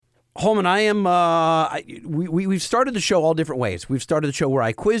Holman, I am. We've started the show all different ways. We've started the show where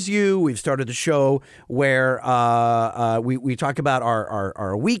I quiz you. We've started the show where we talk about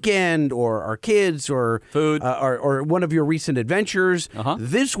our weekend or our kids or food or one of your recent adventures.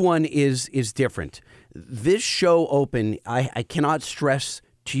 This one is different. This show open, I cannot stress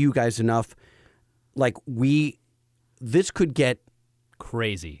to you guys enough. Like this could get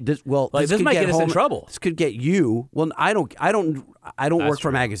crazy. This might get us in trouble. This could get you. Well, I don't work for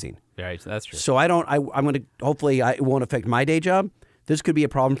a magazine. Right, that's true. So I'm going to, hopefully it won't affect my day job. This could be a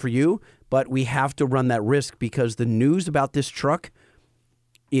problem for you, but we have to run that risk because the news about this truck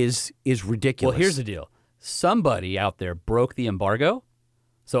is ridiculous. Well, here's the deal. Somebody out there broke the embargo.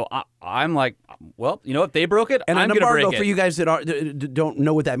 So I'm like, well, you know what? They broke it, and I'm going to break it. For you guys that don't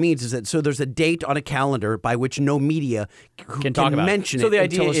know what that means is that so there's a date on a calendar by which no media can talk about mention it. So it. the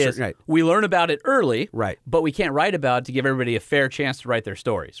idea is we learn about it early, right? But we can't write about it to give everybody a fair chance to write their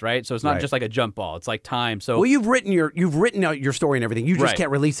stories, right? So it's not just like a jump ball. It's like time. So you've written out your story and everything. You just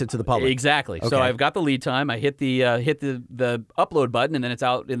can't release it to the public. Exactly. Okay. So I've got the lead time. I hit the upload button, and then it's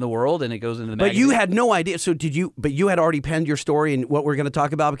out in the world, and it goes into the magazine. But you had no idea. So did you? But you had already penned your story and what we're going to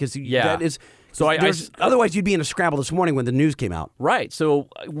talk about because that is. So otherwise you'd be in a scramble this morning when the news came out. Right. So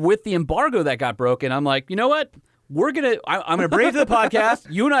with the embargo that got broken, I'm like, you know what? I'm gonna bring it to the podcast.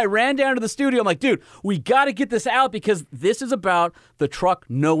 You and I ran down to the studio. I'm like, dude, we got to get this out because this is about the truck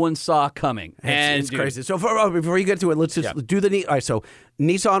no one saw coming. And it's crazy. So before you get to it, let's just do the all right. So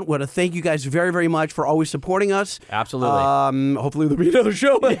Nissan, want to thank you guys very, very much for always supporting us. Absolutely. Hopefully there'll be another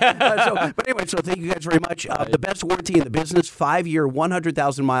show. But anyway, so thank you guys very much. The best warranty in the business, 5-year,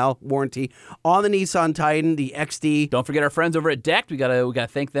 100,000-mile warranty on the Nissan Titan, the XD. Don't forget our friends over at Decked. We gotta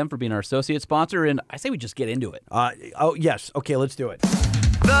thank them for being our associate sponsor. And I say we just get into it. Yes. Okay, let's do it.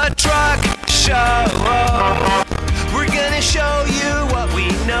 The Truck Show. We're gonna show you what we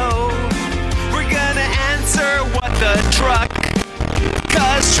know. We're gonna answer what the truck.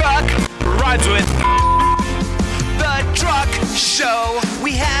 'Cause truck rhymes with the Truck Show.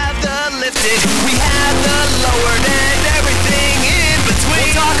 We have the lifted, we have the lowered, and everything in between.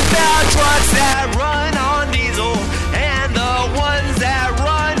 We'll talk about trucks that run on diesel and the ones that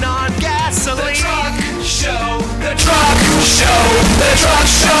run on gasoline. The Truck Show, the Truck Show, the Truck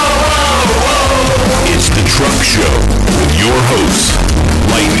Show. It's the Truck Show with your hosts,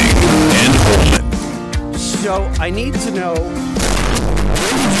 Lightning and Holman. So I need to know.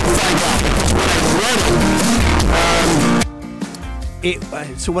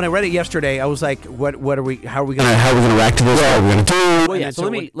 So when I read it yesterday, I was like, "What are we? How are we going to react to this? What are we going to do?" Well, yeah. So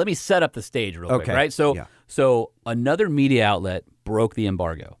let me set up the stage real quick, right? So so another media outlet broke the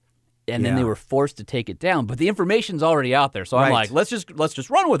embargo, and then they were forced to take it down. But the information's already out there, so I'm like, let's just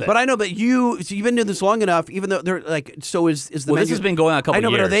run with it. But I know, but you've been doing this long enough. Even though they're like, so is the this has been going on a couple I know,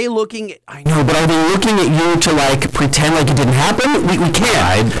 years. but are they looking? I know, but are they looking at you to like pretend like it didn't happen? We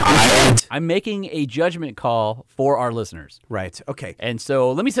can't. I'm making a judgment call for our listeners. Right. Okay. And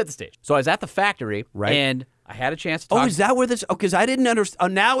so let me set the stage. So I was at the factory, and I had a chance to talk. Oh, is that where this? Oh, because I didn't understand. Oh,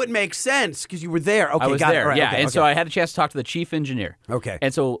 now it makes sense because you were there. Okay, I was got there. it. Right, yeah, okay, and so I had a chance to talk to the chief engineer. Okay.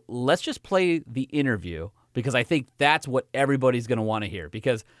 And so let's just play the interview because I think that's what everybody's going to want to hear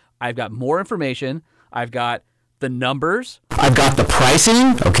because I've got more information. I've got the numbers. I've got the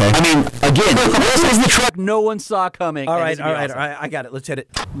pricing. Okay. I mean, again, this is the truck no one saw coming. All right. I got it. Let's hit it.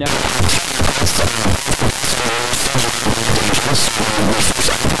 No.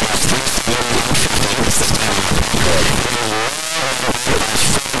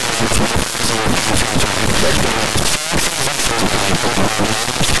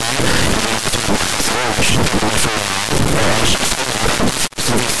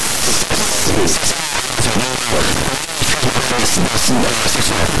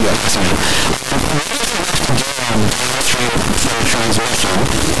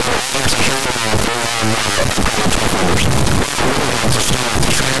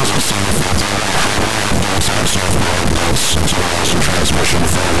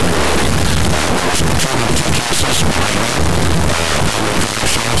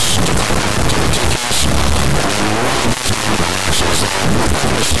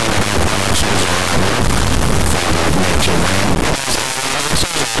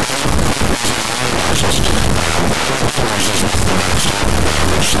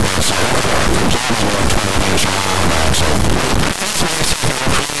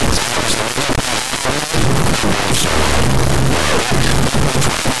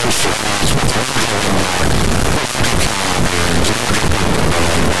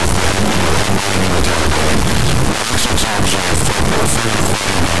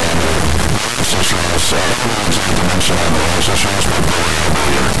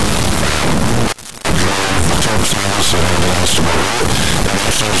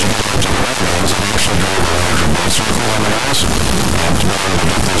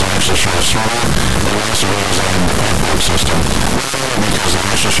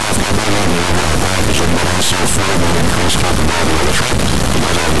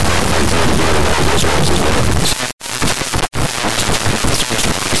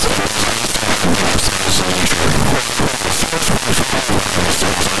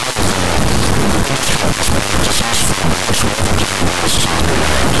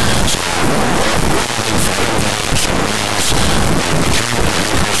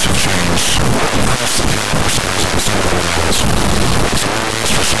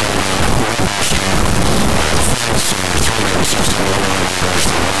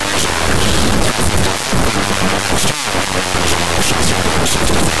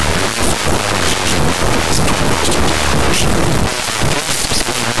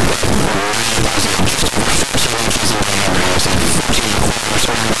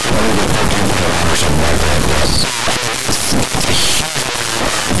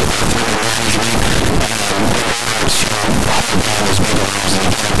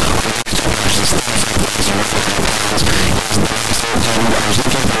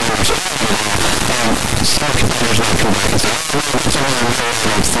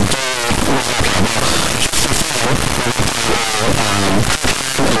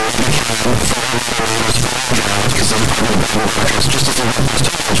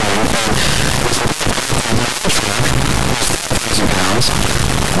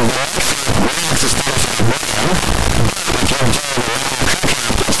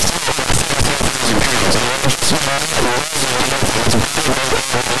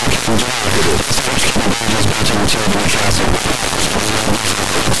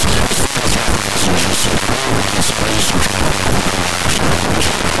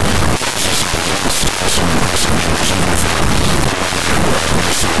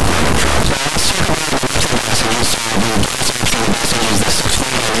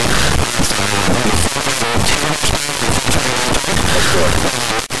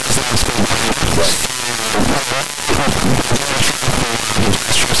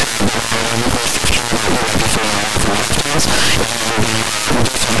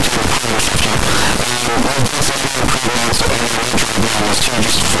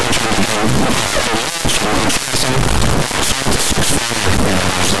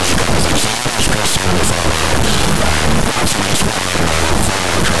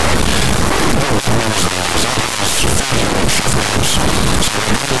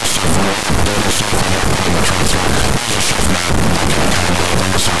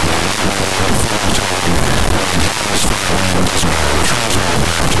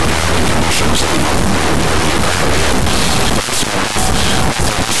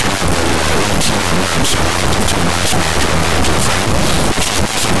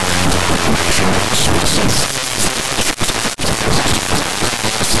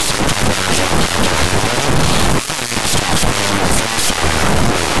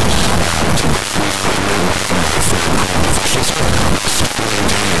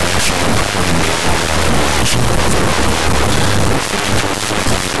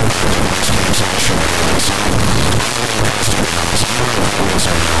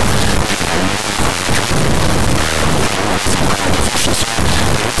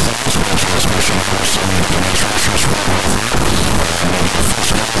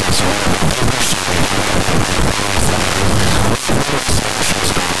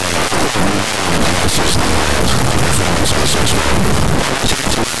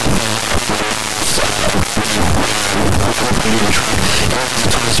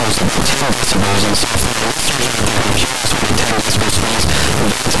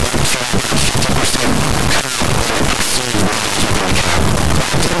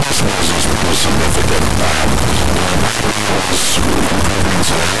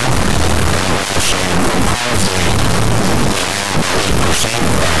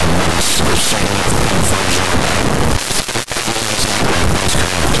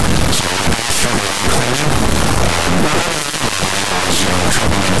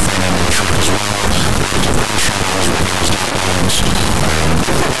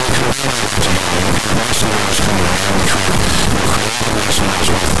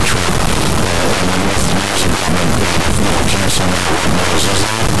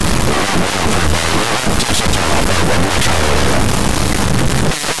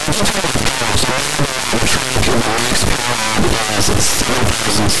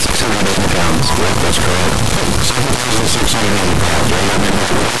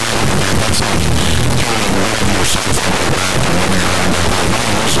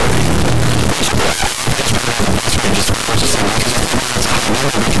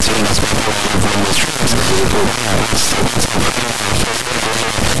 Just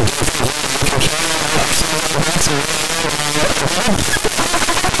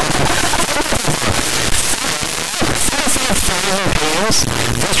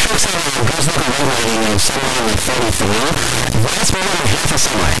rating of somewhere like 33, that's more than half a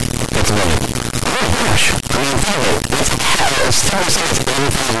semi that's rated. Oh my gosh. I mean, think of it. That's still besides $80,000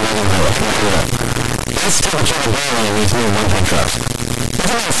 That's still the capability of these new one-ton trucks.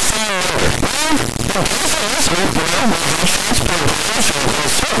 That's about a fair number. Well, guys are listening, you know, my transport is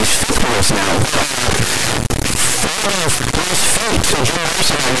fifth wheels now. 5 nice feet. So Jim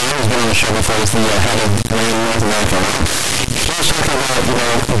Larson right now has been on the show before. He's the head of Marine North America. He was talking about, you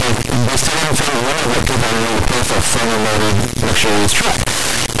know, they still haven't found a lot of what people are willing to pay for a fully loaded luxurious truck.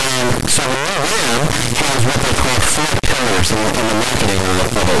 And so the new Ram has what they call 4 pillars in the marketing of it,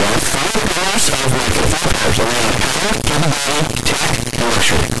 right? 5 pillars of market, 5 pillars. And they have power, capability, tech, and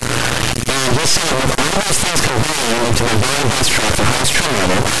luxury. And he said with all those things combined into the very best truck, the highest trim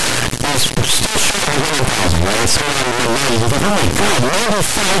level, is still short of $100,000, right? It's somewhere in the mid-90s. You think, oh my God,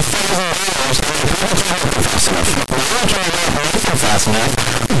 $95,000, and they probably can't work fast enough. Well, you can't work fast enough.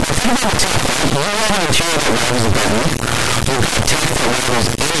 But think about the tech, right? You have a material that rivals a button. You've got tech that rivals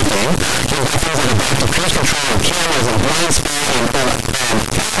anything. You've got things like adaptive cruise control and cameras and blind spot and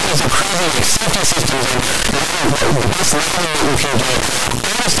things are crazy like safety systems and the best lighting that you can get.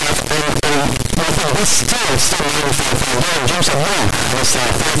 All this stuff, and it's still $95,000. Jim said, no, this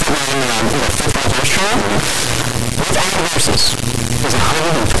 5'9", 50 horsepower without horses is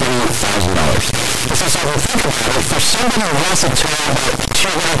 $128,000. So if you think about it, for somebody who wants to turn about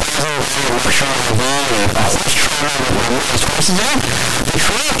 $200,000 luxury RV or a horse trailer with most horses in, the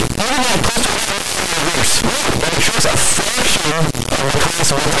truck, even at close to $1,000, and the truck's a fraction of the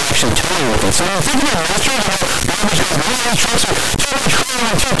cost of what they're actually towing with it. So when you think about luxury, these trucks are too much cooler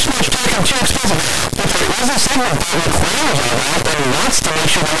and too much tech and too expensive. But there is a segment that requires all that and wants to make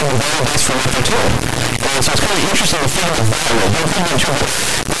sure they're the very best for what they're doing. And so it's kind of interesting to think about that way. Don't think about too much.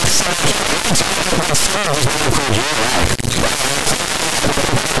 That's something that some of these really cool GRI.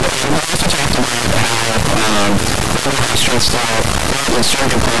 We also talked about how high-strength style with certain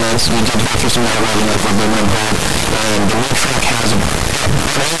components. We did go through some of that running like we've been involved. And the new truck has a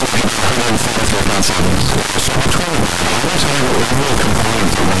 143-pound saddles. So between almost every overall component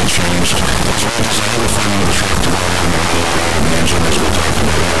that when it's changed, it's really just all the funding of the truck to go around the engine as we talked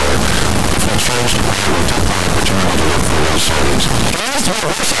about earlier. If we change the part of the part, which I'm going to look for those settings. It has to be a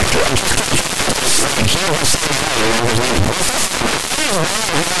work factor. I'm just going to like here we're saying earlier, and there's like, what's this? Here's why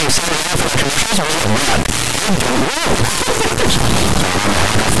we're going to say that for commercials are really mad. I don't know. So I'm going to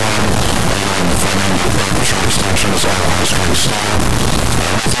have to find the front end of the truck extensions, all high-strength steel.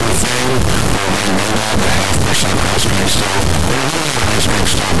 With everything, we're running right now the 0.5% high-strength steel. We're running the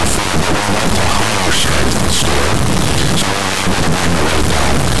high-strength steel before, but we're like the higher strength steel. So we're able to bring the weight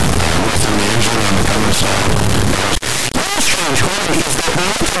down. Within the engine on the Cummins side, what's strange, however, is that we're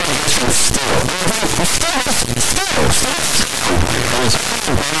not going to use from steel. You just think,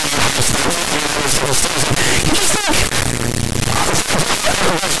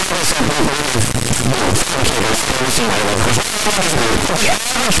 the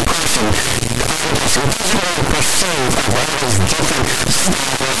average person doesn't really perceive a lot of these different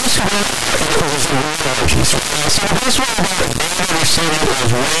styles and energies. So the best way about understanding it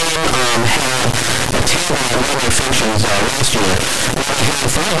was Wayne had a table of memory functions last year where they had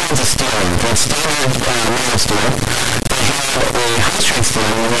 3 lines of steel, that standard mild steel. They had a high-strength steel, and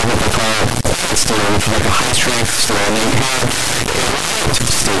they had what they call quiet steel, which is like a high-strength steel, and they had a light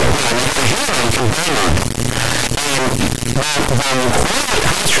steel, and they had a hammer you can bang on. And the quiet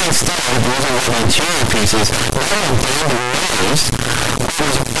high-strength steel, using the interior pieces, rather than band and raised,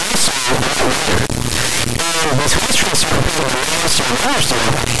 was also lighter. And this high-strength steel compared to the mild steel and lower steel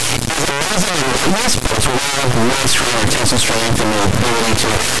is amazing in lightness, but it's a lot of mass strength, tensile strength, and the ability to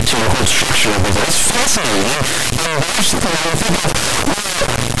hold structure of it. It's fascinating. And there's something that I think of,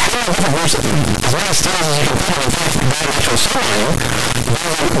 how many different words, as many styles as you can put on a bilateral submarine,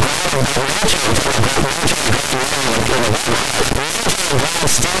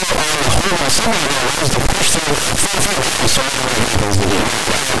 steel on the whole submarine allows to push through 4 feet of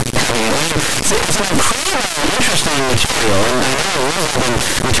so it's an incredibly interesting material, and I know when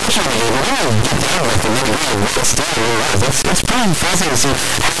we touch on it, we're going to get down with it, and then really what steel realize. It's pretty fascinating to see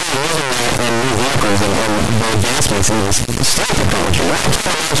how they're using that in new vehicles and the advancements in this steel technology. I can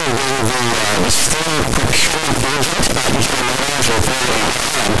imagine the steel procurement goes into that, you can imagine if they're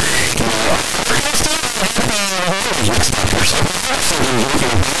you know, steel mixed up here, so perhaps you can look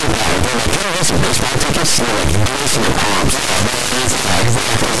at that, and they're like, hey, listen, this might take us like days in the palms.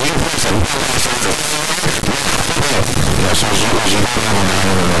 So as you don't have a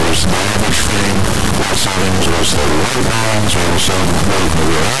matter of there's the average frame, what settings, what's the weight balance, or some weight in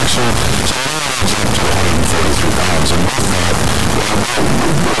the rear axle, so it adds up to 143 pounds, and with that,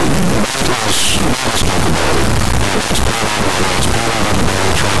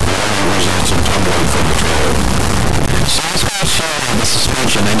 The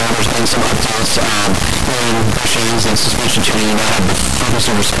suspension. I know there's been some updates in bushings and suspension tuning. You now have the focus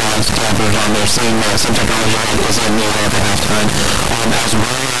and response dampers on there, some technology that isn't new at halftime. As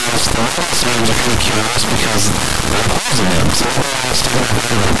well as the rollout systems are kind of curious because they're holes in them. So they're still not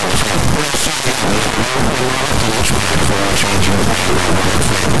very good about the front. We're also changing the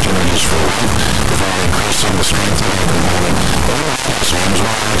opportunities for increasing the strength of the component. But one of the systems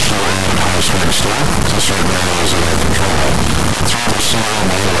will actually add high strength steel to certain areas of the control. Through the CL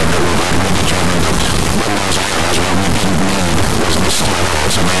manual, we determined that one of those areas where we didn't need was the steel.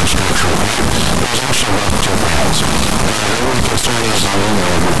 It's a non-structural height. There's also up to pads. The only concern is the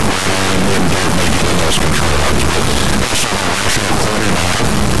aluminum and may get in those control hubs, but also the rational cleaning out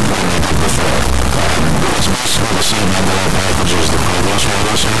when they did before. It's basically the same envelope package as the previous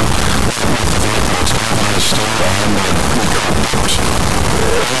release here. The vehicle, it's galvanized steel and the coat. So,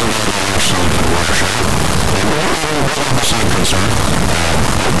 actually can wash out. And we're the same concern.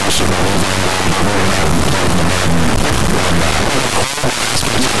 Basically, we'll get a little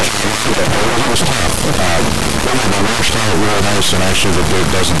bit more it was tough. The washed out real nice, and actually the boot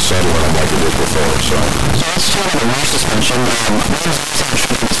doesn't settle on like it did before. So let's talk about the rear suspension. What is the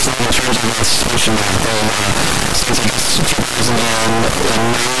suspension in terms of the suspension since I guess 2009,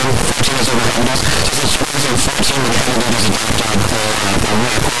 14 is over Honda's. Since 2014, when Honda has adopted the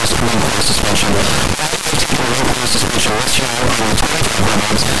rear coil suspension, why did they take the rear coil suspension this year on the 25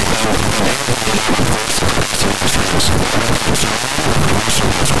 rounds and everything on the course of the rest of the frames? So most of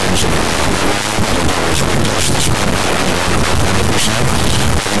those frames are $100 reduce the spring by 20%,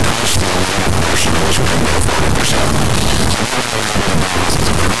 and increase the aluminum portion of the spring by 40%. So what we're able to do is the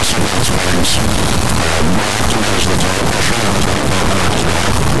progressive of the springs optimize the tire pressure on the 2500 as well.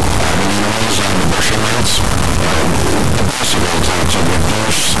 And then always on the bushing rates, possible to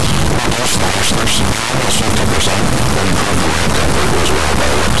reduce the harshness almost 50% and improve the ramp comfort as well by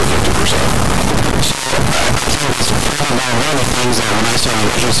up to 50%. So I think it's one of the things that when I saw the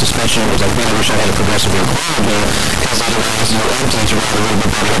original suspension was like, man, I wish I had a progressive inclined here because it allows you empty to ride a little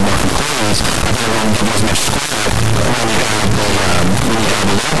bit better, more compliance. I think it won't give you as much square when you have the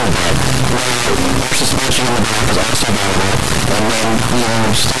level bed. Your suspension in the back is also available, and then you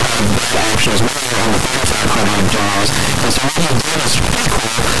still have that option as well on the 3500 jaws. And so what you did is pretty cool.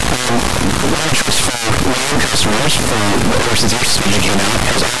 One interest for land customers versus your suspension came out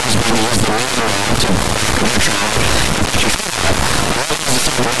has always been to use the wheel around to back up your trailer and put your foot up. What is this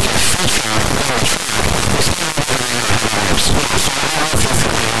to make it a feature on the track? It's not really how it works. So I don't know if you're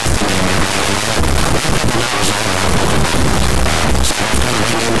familiar with the name of the wheel. A lot of people know it's all around the wheel. So I've got a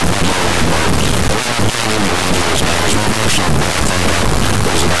renamed the wheel around. The way I'm doing the wheel is now is reverse on what I found out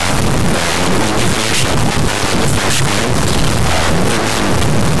was about when you finish up the first screen, and then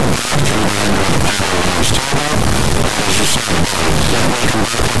after you land on the power when you start up, as you said, then we can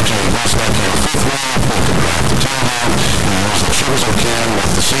work up to this back to the fifth wheel, we can grab the tail out, and use the further can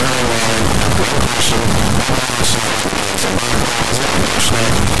with the steering line, with the person, and then so from backwards, and the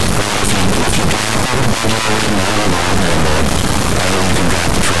snake, if you drive the bundle in the wheel on, and you can drop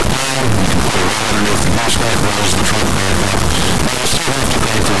the truck down, you can put it right underneath the bus back, raise the truck back up, but you still have to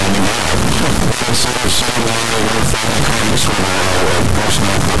break the landing out. Instead of sitting there with 5 cranks or a person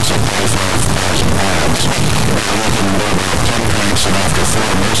that puts up 25,000 pounds, you're looking at about 10 cranks and after 4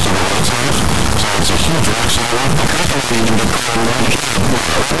 most of the lights off. So it's a huge work. So the company even did call it one cam.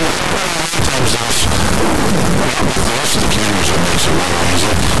 Sometimes there's the rest of the cameras that makes it really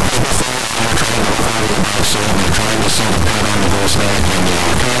easy. You're trying to record the box in, you're trying to see the pin on the whole stack, and you're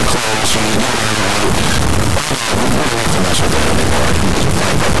kind of close, so you don't know. We don't have to mess with that anymore.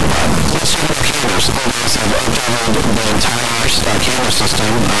 Let's look at the cameras. The Boats have updated the entire camera system.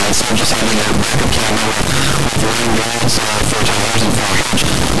 Instead of just having a backup camera with line guides for tires and for hitch,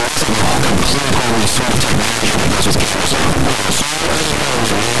 we also have a completely sort of technology that goes with cameras now. So as you know,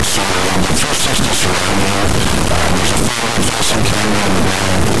 the 360 surround here, there's a forward-facing camera in the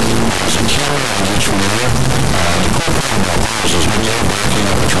back. There's a camera on each mirror. The cool thing about those is when you're backing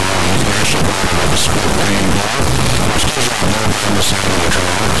up a trailer, you can actually go over like a split pane door, which gives you a view on the side of the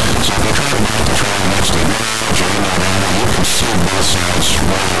trailer. So if you try to back the trailer next to the garage or in the van, you can see both sides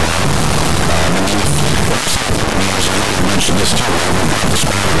right around. And then as I mentioned this too, we've got the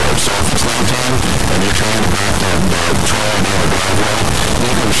spider road. So if it's nighttime and you're trying to back the trailer near a driveway,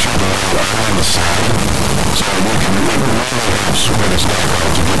 you can shut it out on the side. So you can really have when it's dark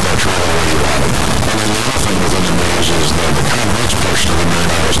out to get that trailer where you want it. And then the other thing within the mirrors is that the kind of lights pushed to the mirror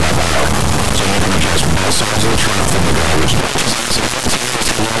now is not out. So you can adjust both sides of the truck from the garbage. Which is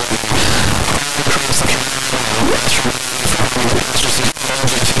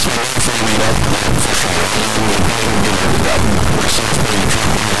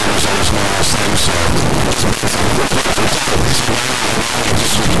So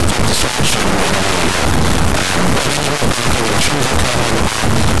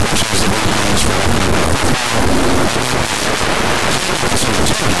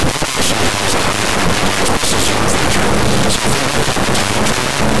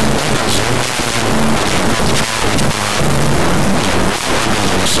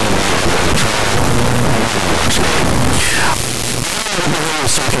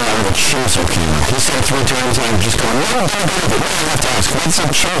chainsaw camera. He said 3 times and I'm just going, no, I have to ask, what's a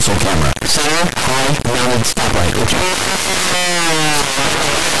chainsaw camera? Center, high, mounted stoplight. Okay.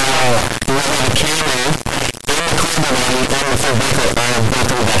 We have a camera in the car body on the front vehicle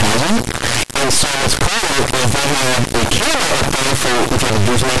of the housing. And so what's cool is they have a camera up there for the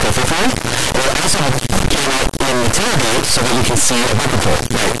boost micro footprint. And they also have a camera in the tailgate so that you can see a bumper pole.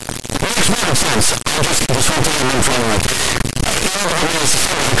 Right. It makes perfect sense. I just went down and from like,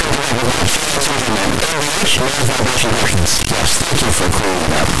 Yes, thank you for clearing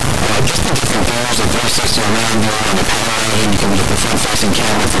that up. Just the different doors, a 360 around view on the power lane, you can get the front-facing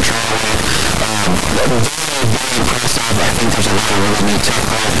camera for traveling. Very, very impressive. I think there's a lot of really neat tech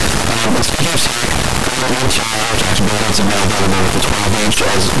there. But speaking of tech, 4-inch touch buttons are now available with the 12-inch,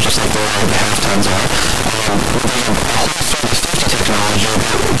 just like the half tons are. They have a whole set of safety technology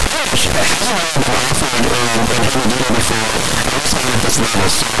that pretty much hasn't really been offered in heavy-duty before. Outside of this level,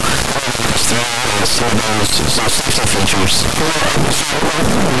 so some of those safety features. We've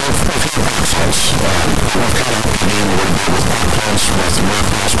got access. We've got up to being able to with backplates for both the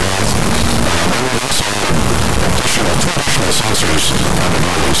northwest path, and we also have two additional sensors on the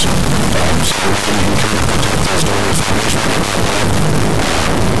doors. So you can kind of protect those doors from visual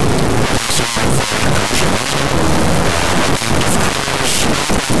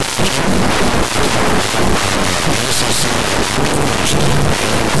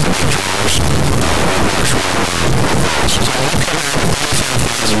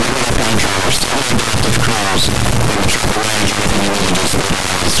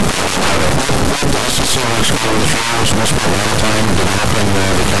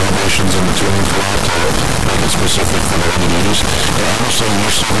so calibrations and the tuning for that to make it specific for the LEDs. Obviously,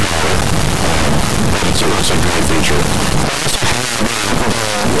 you're still going to have it, but it's a great feature. We also have the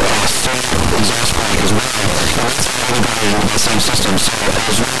exhaust mic as well. That's everybody in the same system, so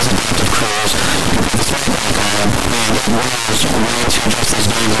as well as adaptive cruise, you can put the front back on, and it allows you to adjust these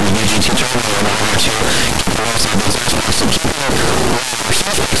values on the VGT terminal in order to keep the rest of the exhaust mic. So keep your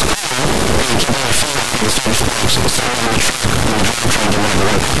surface cool, and keep your feet on the surface mic, so the sound of the truck and the drivetrain to run the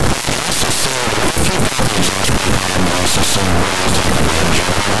road. Also, so if you've got the exhaust mic on, and also some rules to take advantage of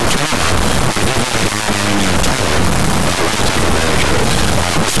it, you can take advantage of it.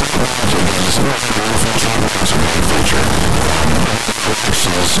 The front mount, again, is a really feature. It's a great feature.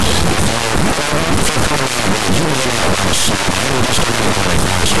 Says, if you're coming out of it, you may not want to slow down, you're just going to go way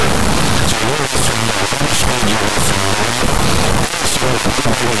faster. So you're going to find out how much speed you want to follow. So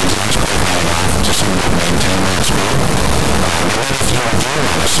maybe the exhaust brake light off to see what maintain that speed. But if you do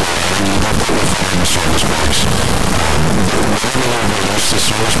want to slow down, you don't put your foot in the service brakes. Maybe you'll use the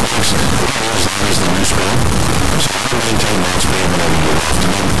service brakes, as long as the new speed. So you maintain that speed whenever you have to.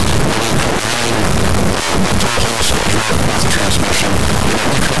 When you put the throttle schedule with the transmission, you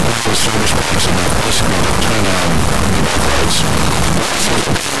don't put the service brakes and that basically will turn on the brake lights. So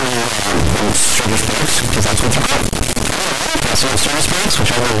service brakes, because that's what you got. So service brakes,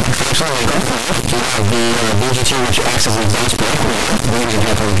 which are actually legal. You have the VGT, which acts as an exhaust brake, we can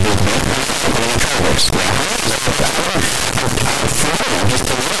have a big brake, and then the brakes. Just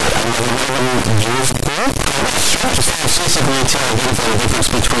to know it, I'm going to use just basically to identify the difference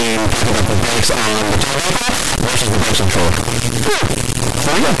between picking up the brakes on the tail vehicle versus the brakes on the trailer.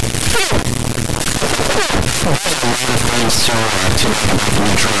 There you go. There's a lot of things to make about the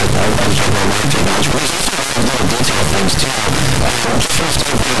new truck. I'll jump on that technology. But there's also a lot of little detail things too. First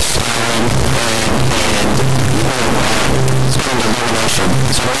up is styling and sort of illumination.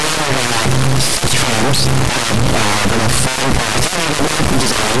 So we have 6 trims that are 4 parts.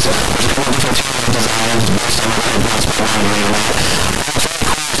 Designs. There's a couple different designs based on what everyone's planning and all that. It's very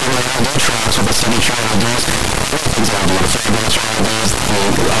cool to learn how to do trucks with the city truck ideas. Things I'll do, the Fairbanks truck ideas, the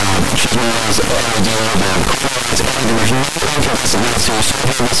Chisholm's idea, the Corvettes, everything. There's no interest in that, so you're sort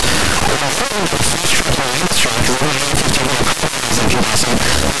of this the first truck in the industry, because we're going to 15 little Corvettes and people say,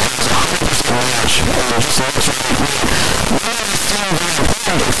 there's 100% match, and just so it's really great. One of the things very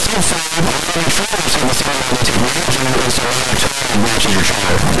important, it feels like a lot of trailers have the same amount of technology, and so a lot of trailer matches your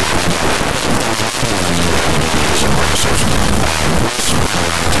trailer.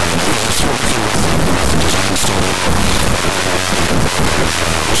 Design studio.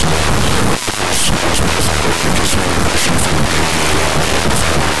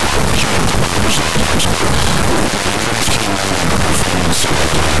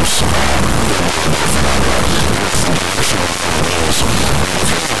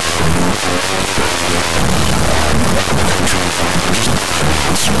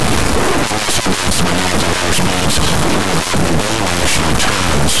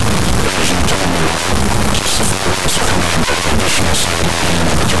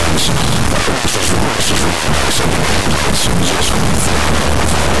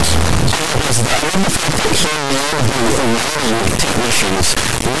 love the fact that he named the mounting technicians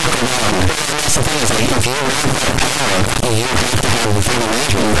work around. And that's the thing, is like, if you want that power, you have to have the thermal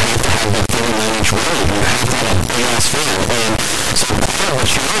management, you have to have that 39-inch rail, you have to have a big-ass fan. And so part of what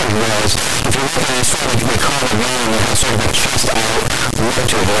you learned was, if you're looking at sort of like they call it around, you have sort of a chest out look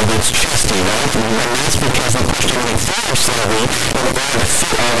to it, or it's chesty, right? And that's because they pushed everything forward slowly in order to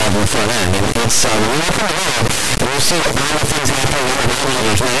fit all that in the front end. And it's, when you look around, and you see all the things happening with the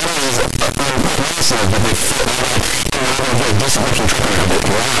radiators, and the radiators are massive, but they fit all that in order to get a decent looking truck out of it.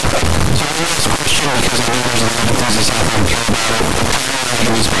 So I ask a question, because I know there's a lot of things that's happening, care about it, the power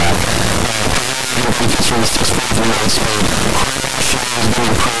wagon is back. Because from the 6.5 minutes, so has been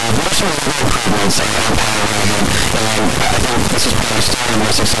improved. There's some little improvements on our power wagon, and I think this is probably still the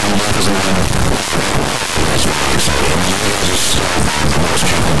most exciting vehicles in the lineup. That's very exciting. I mean, you guys are still the most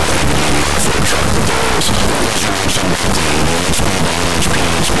capable for a truck that does. As you mentioned, the HP, the HP,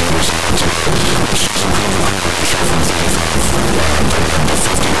 results, it's just improving the power ratio from 35 to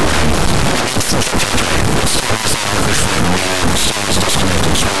 50 grand. It's still has the average for the man, still has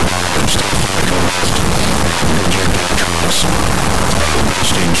disconnected servo, still has the jet trucks,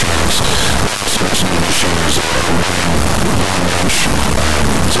 steam trucks, service new machines, one-inch,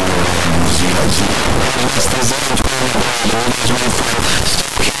 zero. It's the zero 20 brand, it's made for still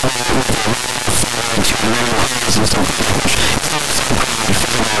carrying with the rail to running cars and stuff. It's not some product for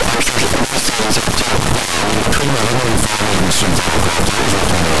the I'm sure these things up to pretty much every volume is some difficult to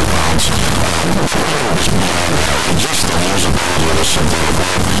over 100 pounds. It's beyond that. Just the usability of the Synthetical. I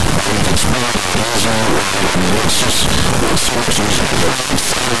mean, it's really easy. I mean, it's just so much easier.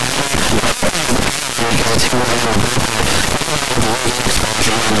 You can take away your the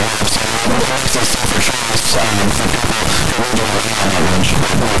exposure on the website. It's a separate choice for people who really don't like on that range.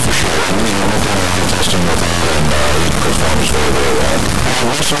 For sure. I mean, we're doing a lot of testing with that, and it performs very, very well. And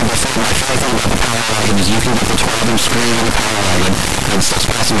actually, my favorite thing about the Power Wagon is you can get the 12-inch screen in the Power Wagon and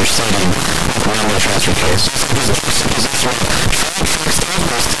 6-passenger seating with the manual transfer case. It's like there's a position fixed up, but still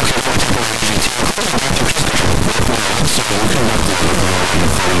can work technology too. So you can work with the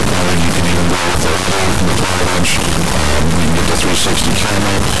 40 color, you can even go with the 12-inch, you can get the 360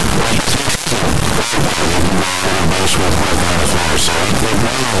 camera, or you can base with $1,000. So I think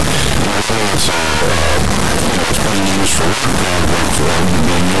now, it's being used for work,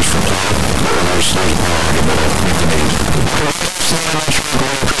 being used for play, there's a power wagon that I think they need. So I'm not sure I'm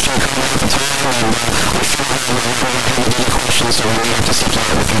going to appreciate coming at the time, and we still have any questions, so we may have to sit down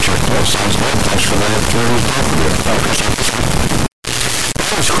in the future. Well, sounds good. Thanks for that. I appreciate it.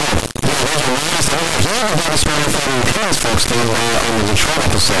 That was cool. Yeah, those are nice. I got a story from the parents folks doing on the Detroit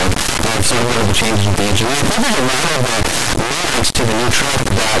episode, so one of the changes with the engine. I think there's a lot of lyrics to the new truck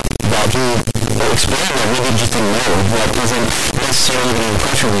that he explained that we just didn't know, that isn't necessarily in the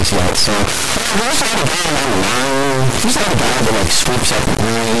press release yet. So we also had a guy online. There's a guy that like sleeps at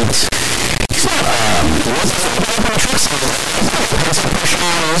night. He's not, he wasn't on the truck side. He's not pushing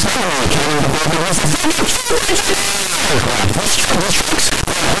on. He's not really carrying the building. He's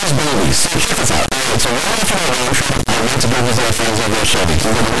these babies. So check this out. It's a really fun road trip. I went to be with our friends over at Chevy.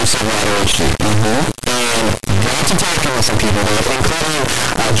 We went to do some Rider HD. And got to talking with some people there, including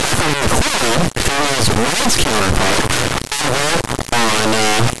Jeffrey McQueen, who is Ryan's counterpart on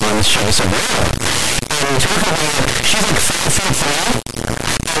the Chevy Silverado. And we talk about, she's like 5'3",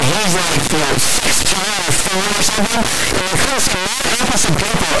 and he's like 6'2" or 4 or something. And we kind of see more opposite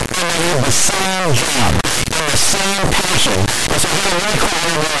people in the same job, in the same passion. And so we had a really cool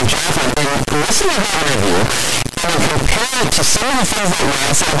interview with Jeffrey, and listen to that interview, and compare it to some of the things that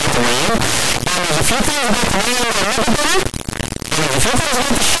Ryan said about the Ram. And there's a few things about the Ram that are a little bit better. And there's a few things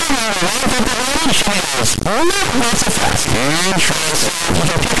about the Chevy that are a little bit better. Chevy goes, not so fast. And tries, you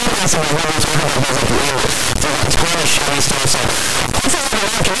can pick up on some of the ones we're talking about, like the Ram. There's a ton of Chevy stuff, so hopefully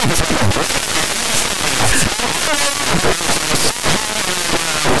what I can make is like a break.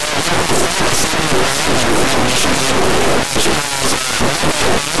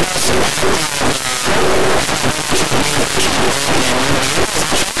 She's got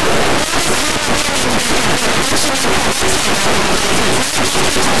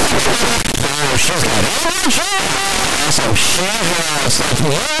so she has like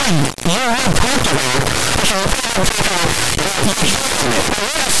you have talked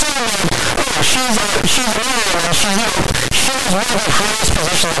to her. She's one of the highest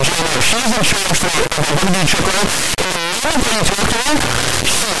positions in general. She's in charge for the Woody Trickle. And when you talk to her,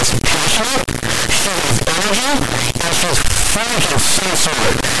 she's passionate, she has energy, and she's freaking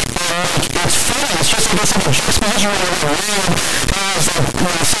censored. And like, it's funny, it's just like it's like a juxtaposition where the man has like,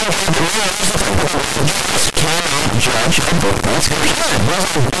 when the same kind of man is just cannot judge of both points. Those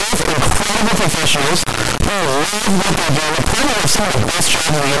are both incredible professionals who love what they do. Probably some of the best jobs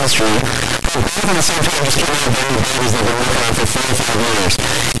in the industry. Who both at the same time just came out of their babies they've been working on for 45 years.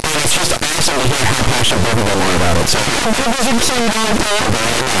 And it's just awesome to hear how passionate both of them are about it. So, I'm going to say about that.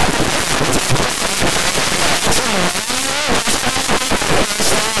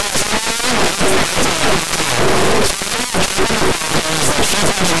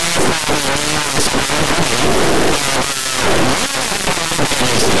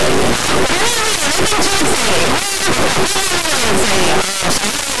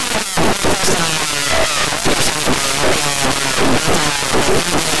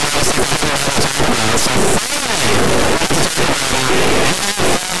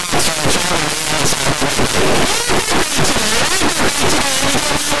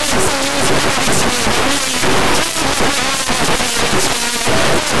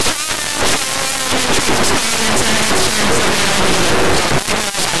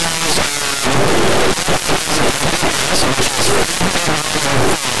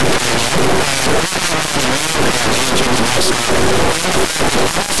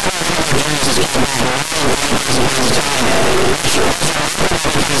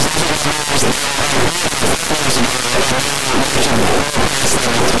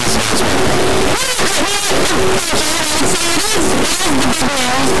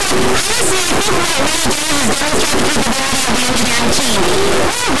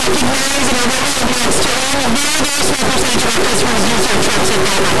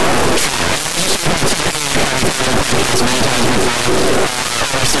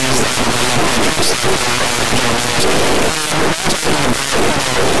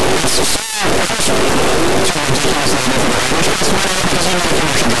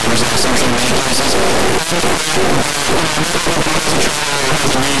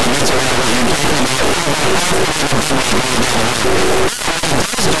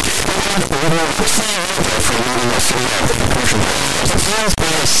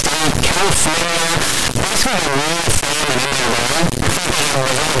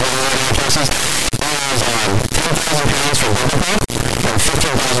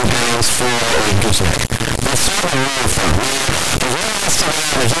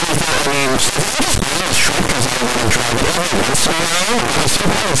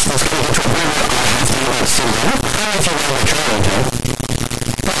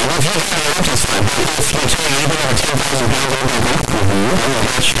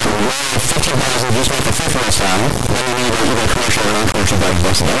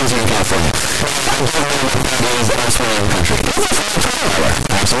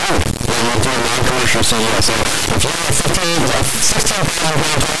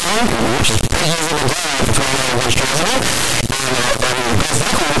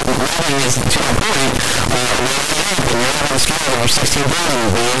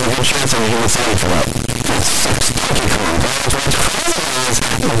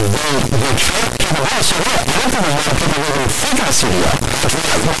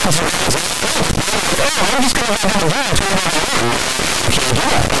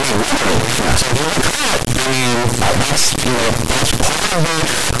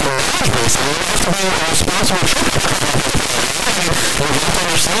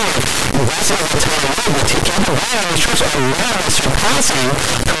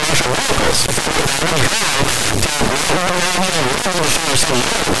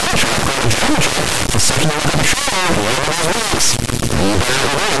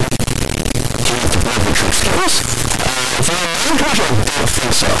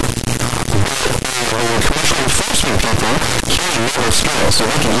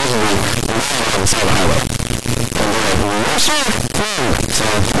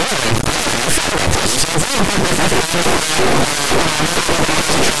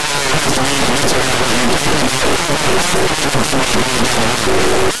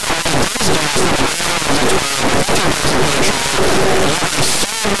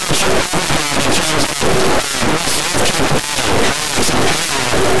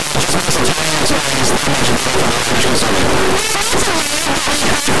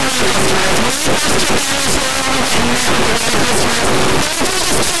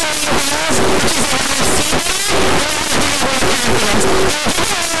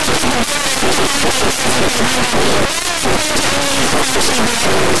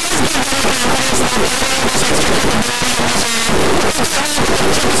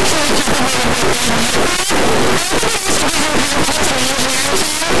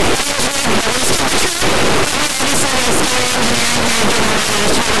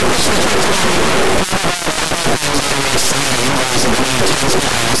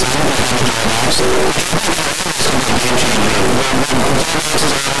 Yes.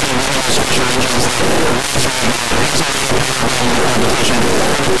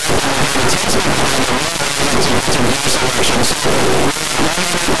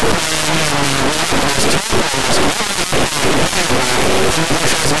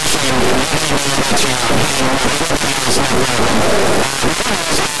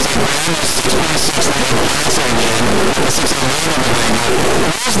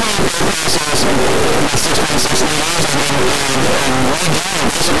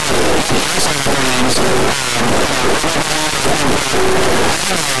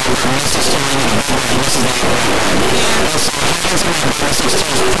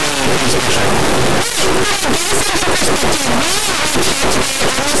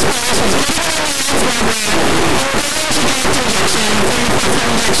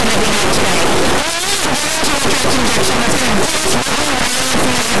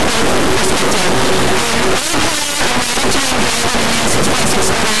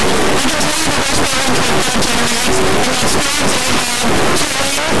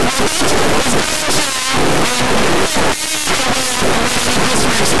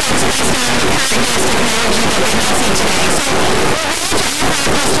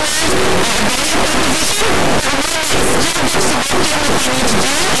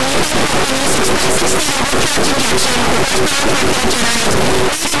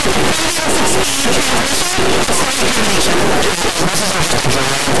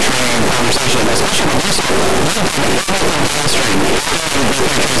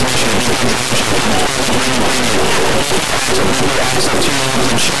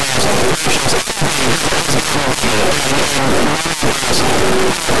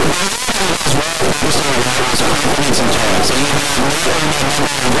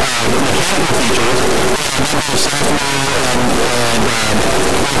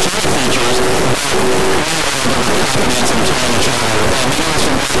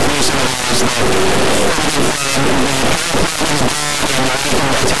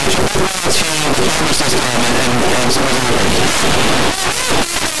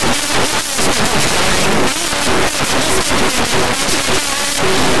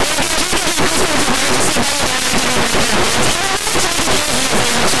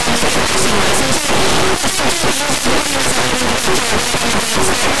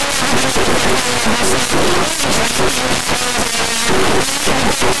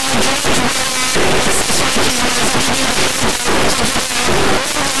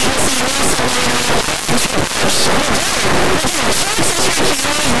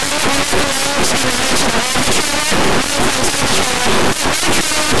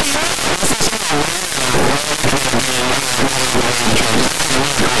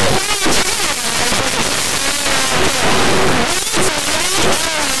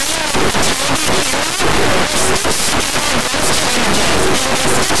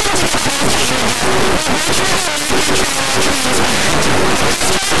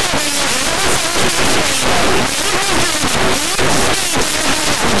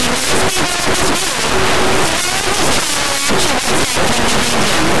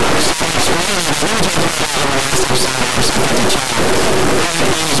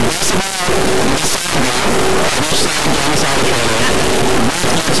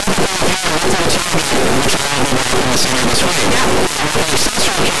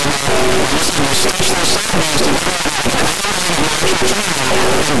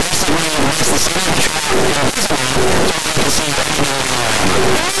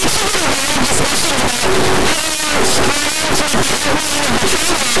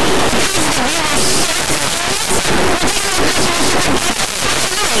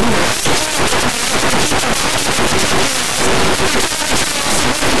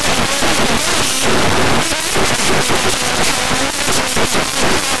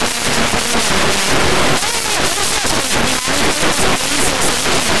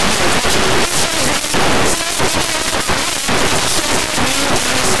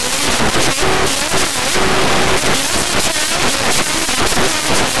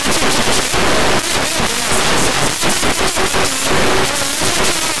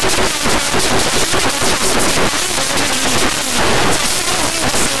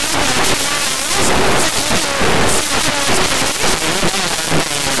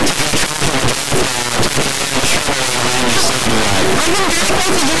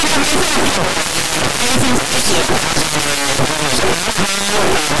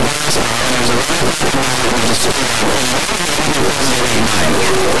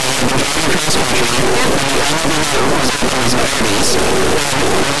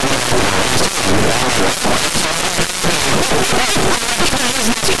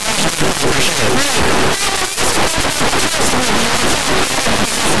 Thank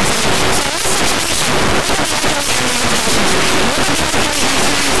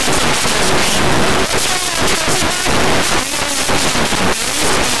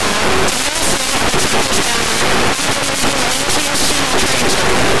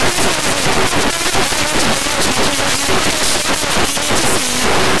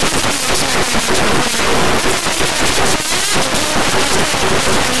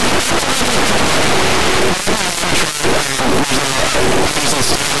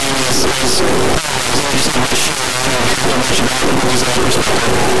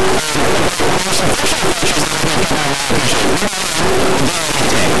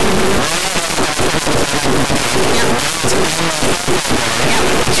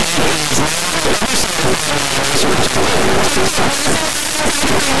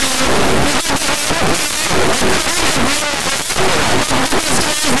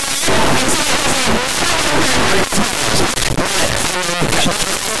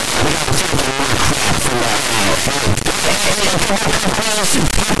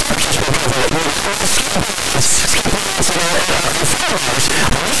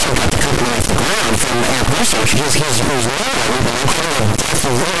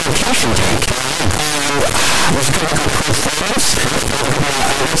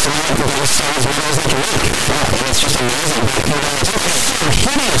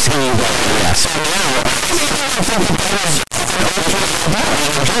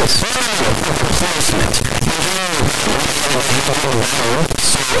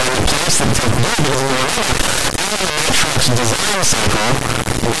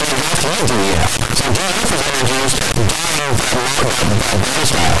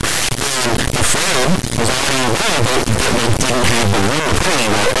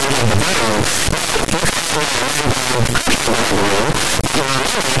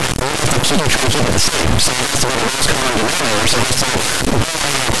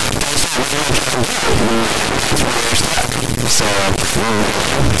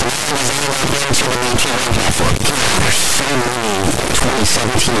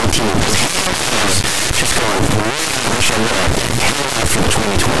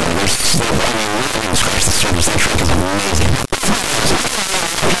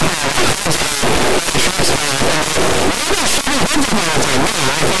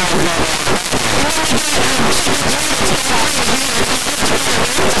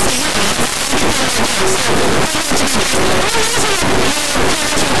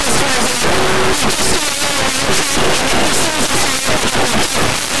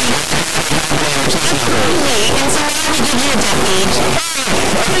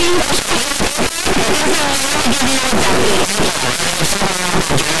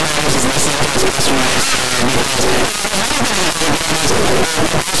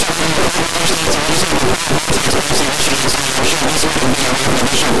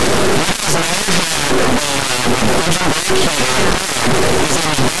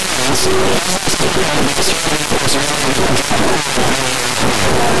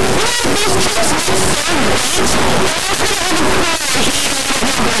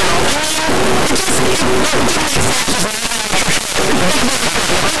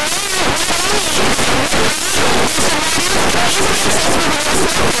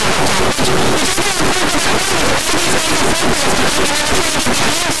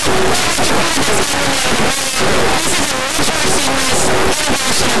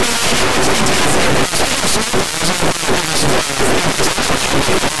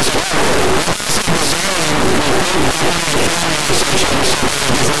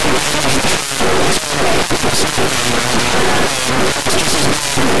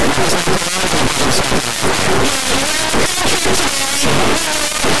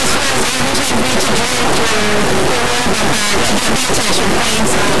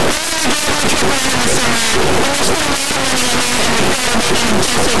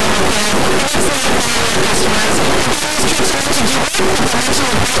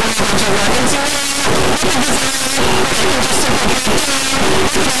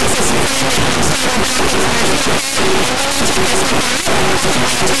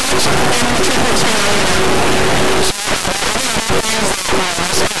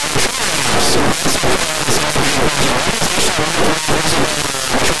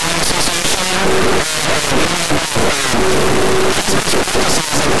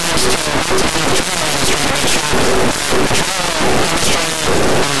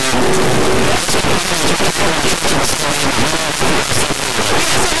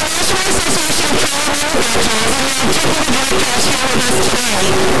you. directors here with us today. We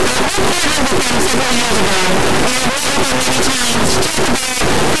partnered with them several years ago, and we've worked with them many times to talk about how we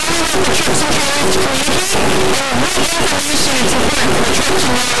want the trucks and trailers to communicate and what information it's important for the truck to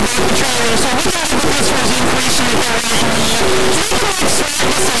know about the trailer. So we can give the customers the information that they're at and need to make smart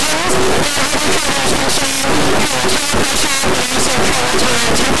decisions about how their trailer is concerned, how to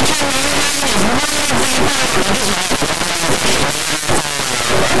talk to shop, and also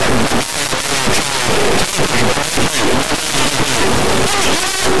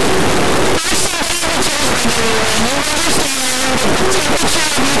trailer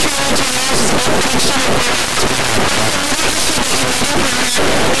time.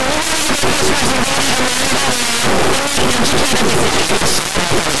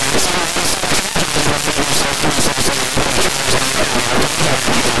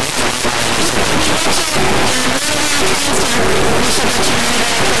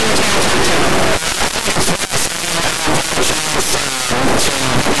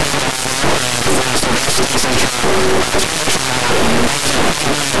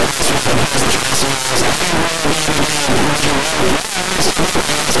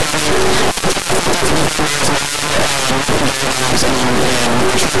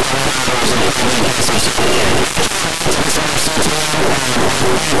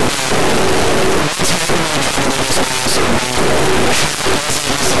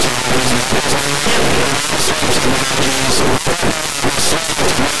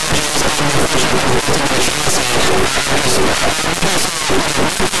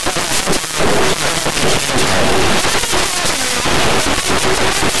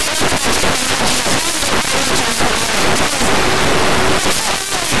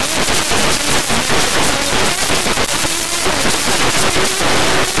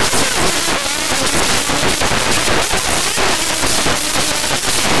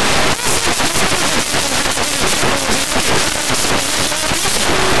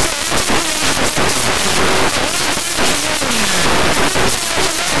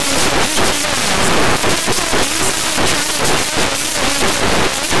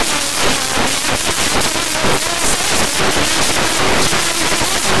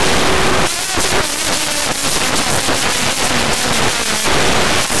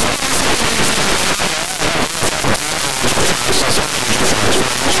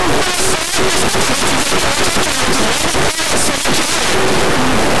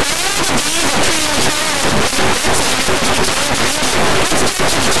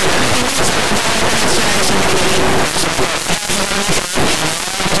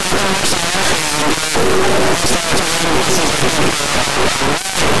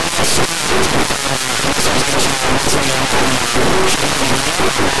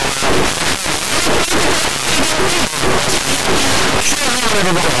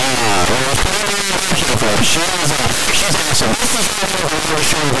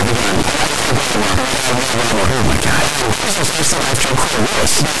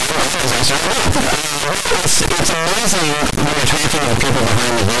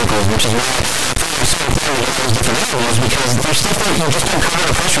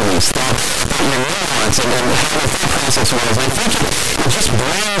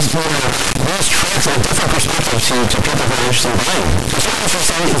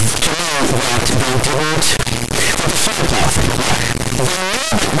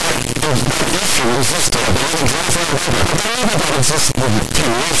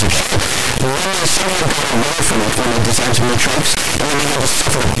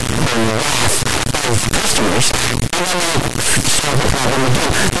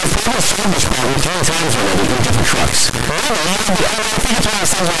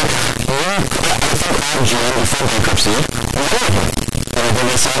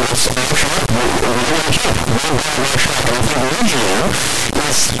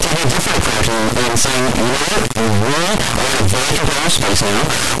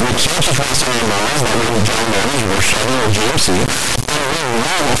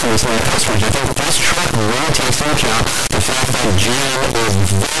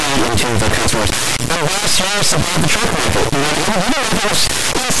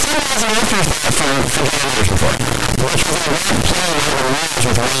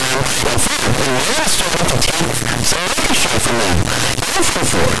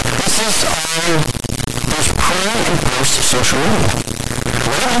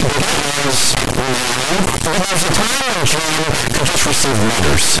 monitoring is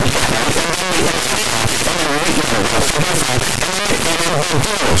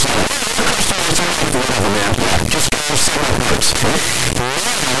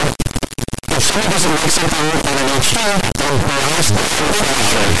one example of blast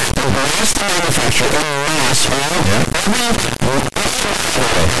the manufacturer in mass, right?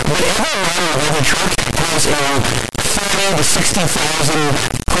 Whatever model of every truck has a 30 to 60,000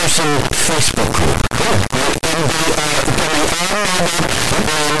 person Facebook group.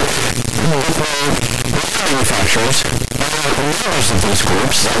 Manufacturers members of these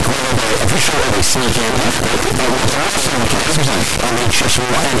groups, like one of the official or they sneak in, and they just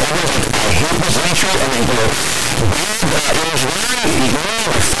want, and everyone's like, I hate this nature, and they go, bad engineering, you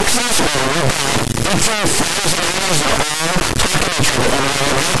know, or fixes, and we've got 18,000 hours of all talking to each other, and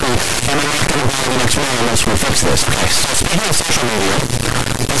we're not going to buy the next one unless we fix this. Okay, so speaking of social media,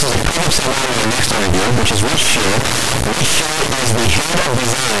 this is a perfect segue to the next interview, which is Rich Shear. Rich Shear is the head of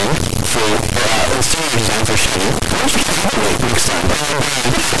design for interior design for Chevy. Rich Shear is a big son.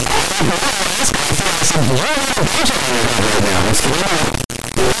 You're on a budget on your head right now. It's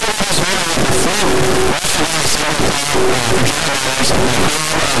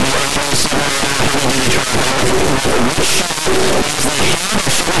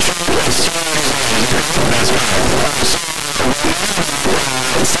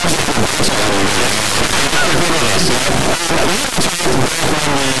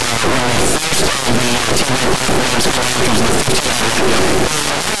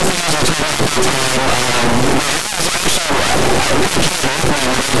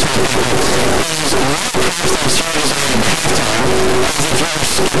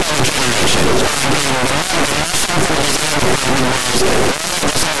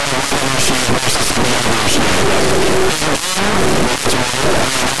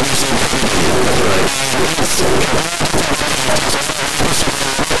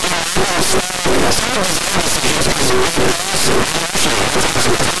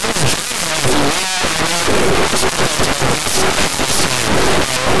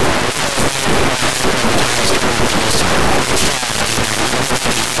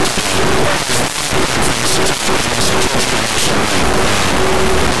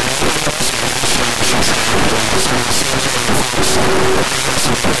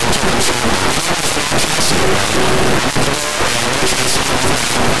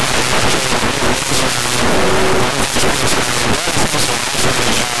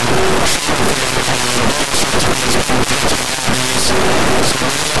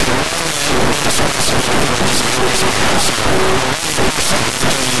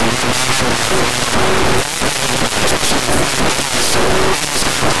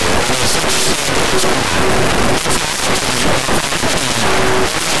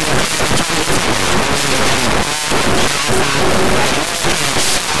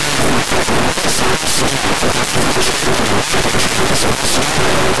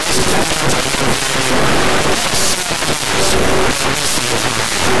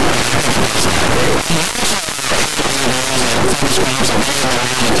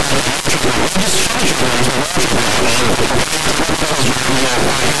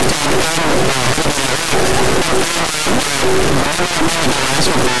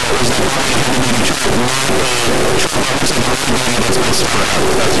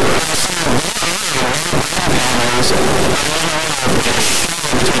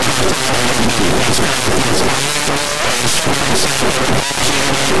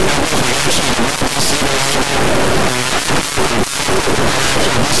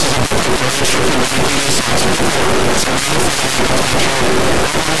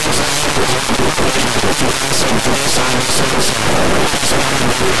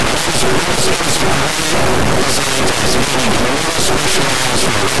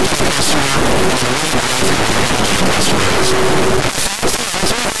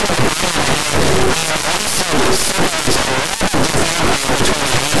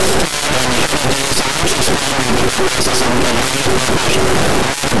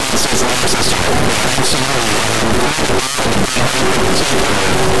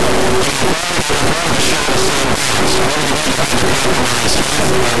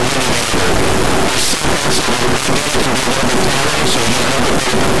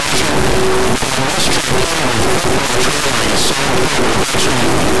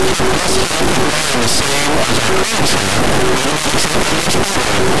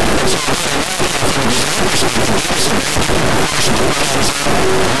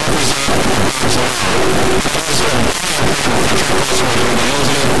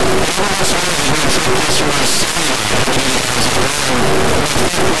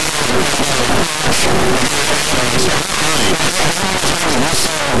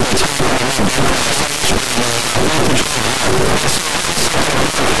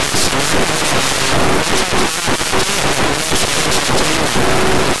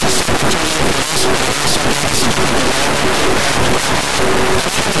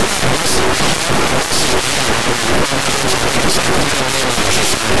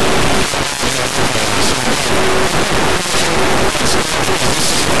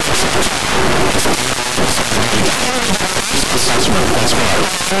That's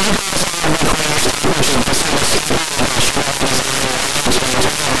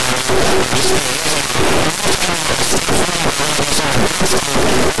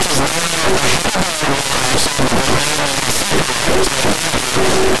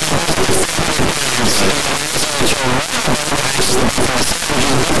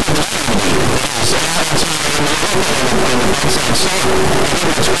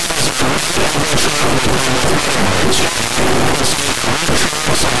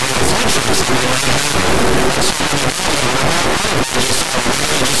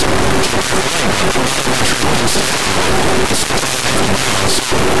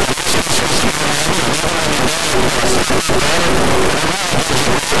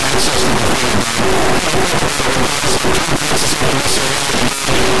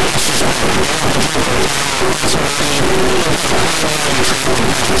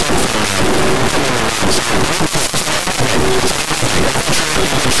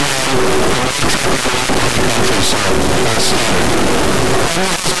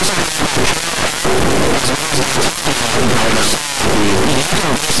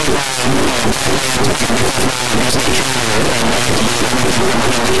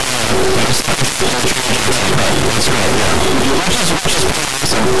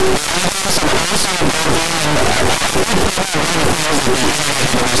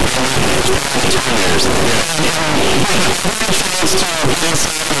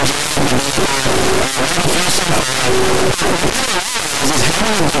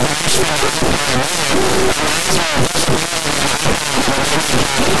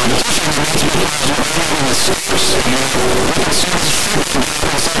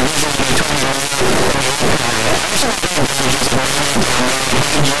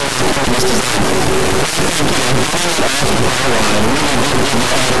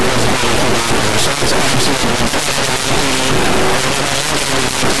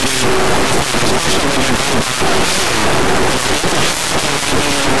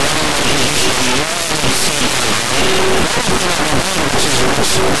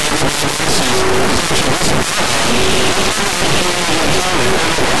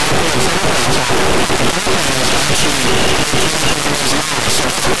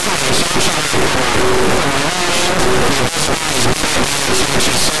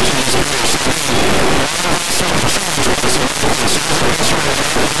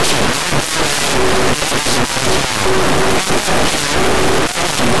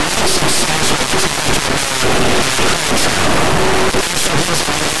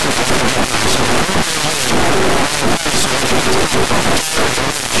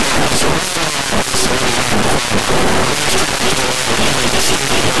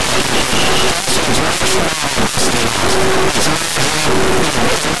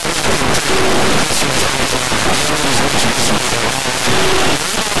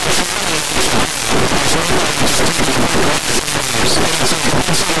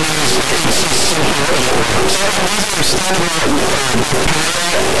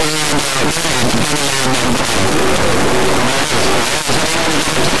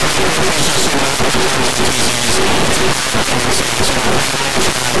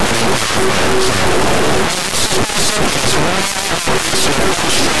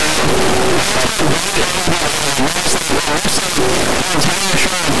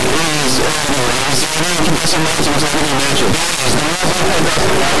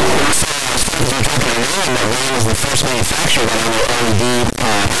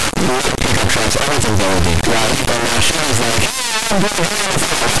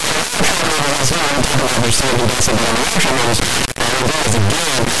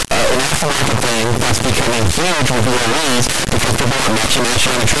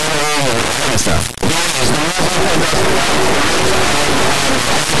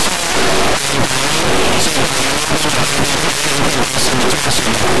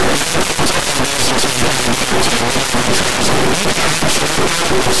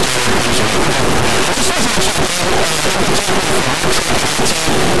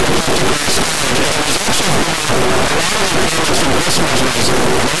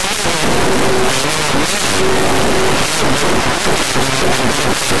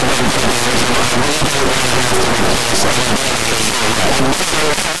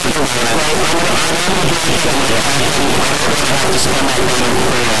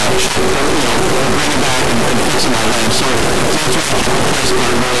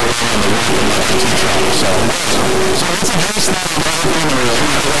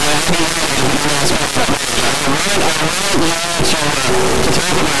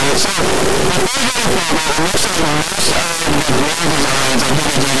So,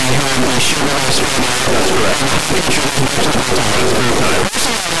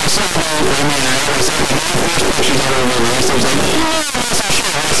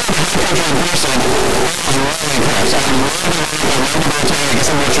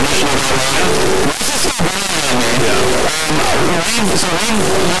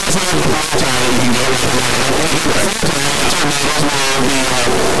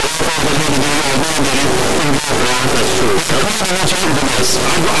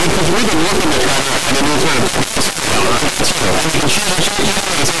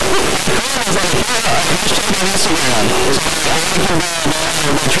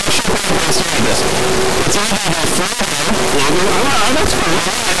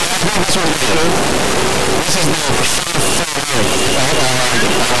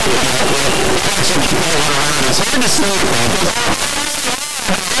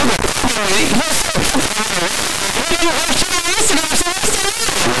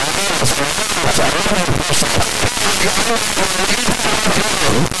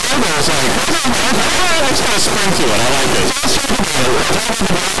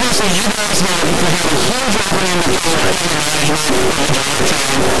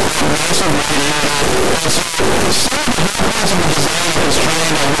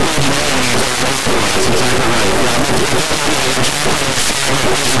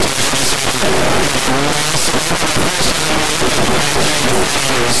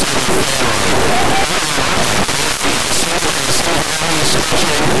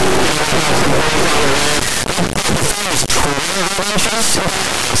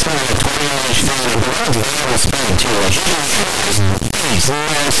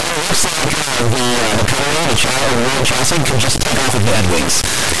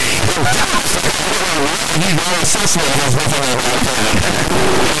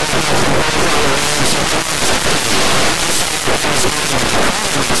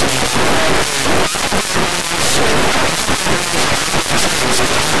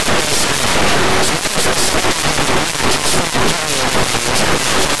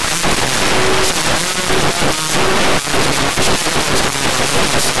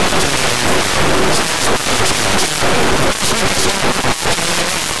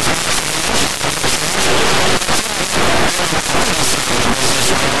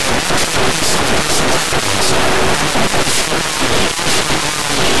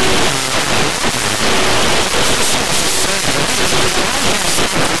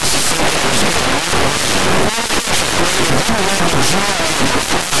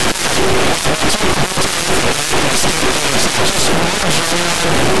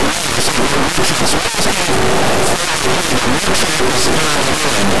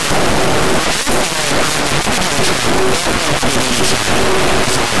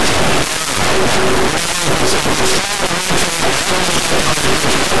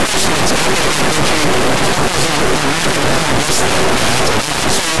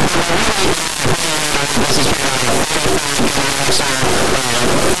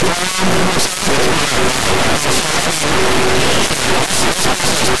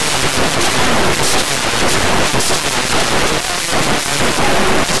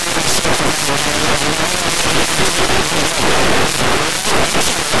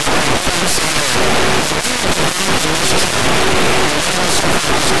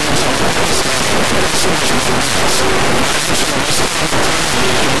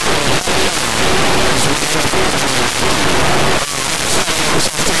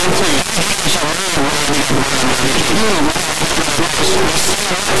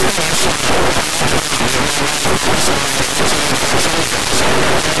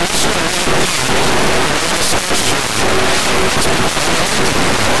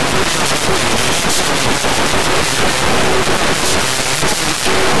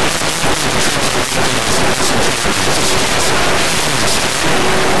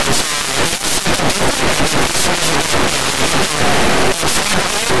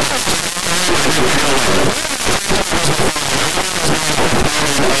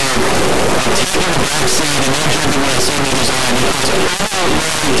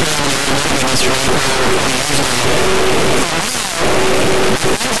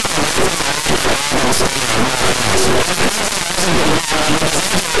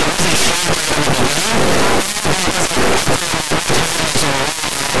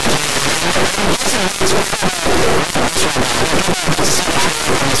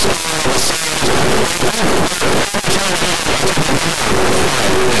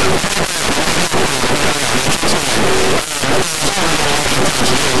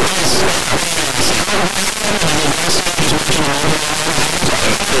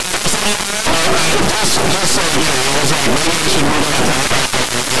 Just so you know, I was like, maybe we should move on to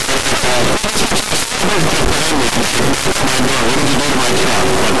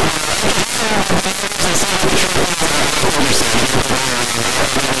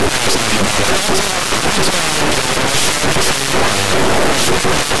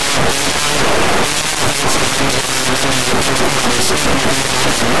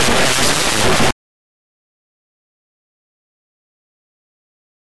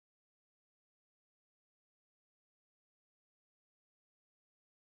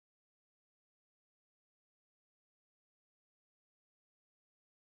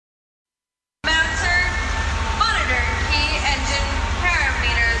Mounter, monitor key engine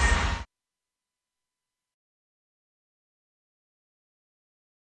parameters.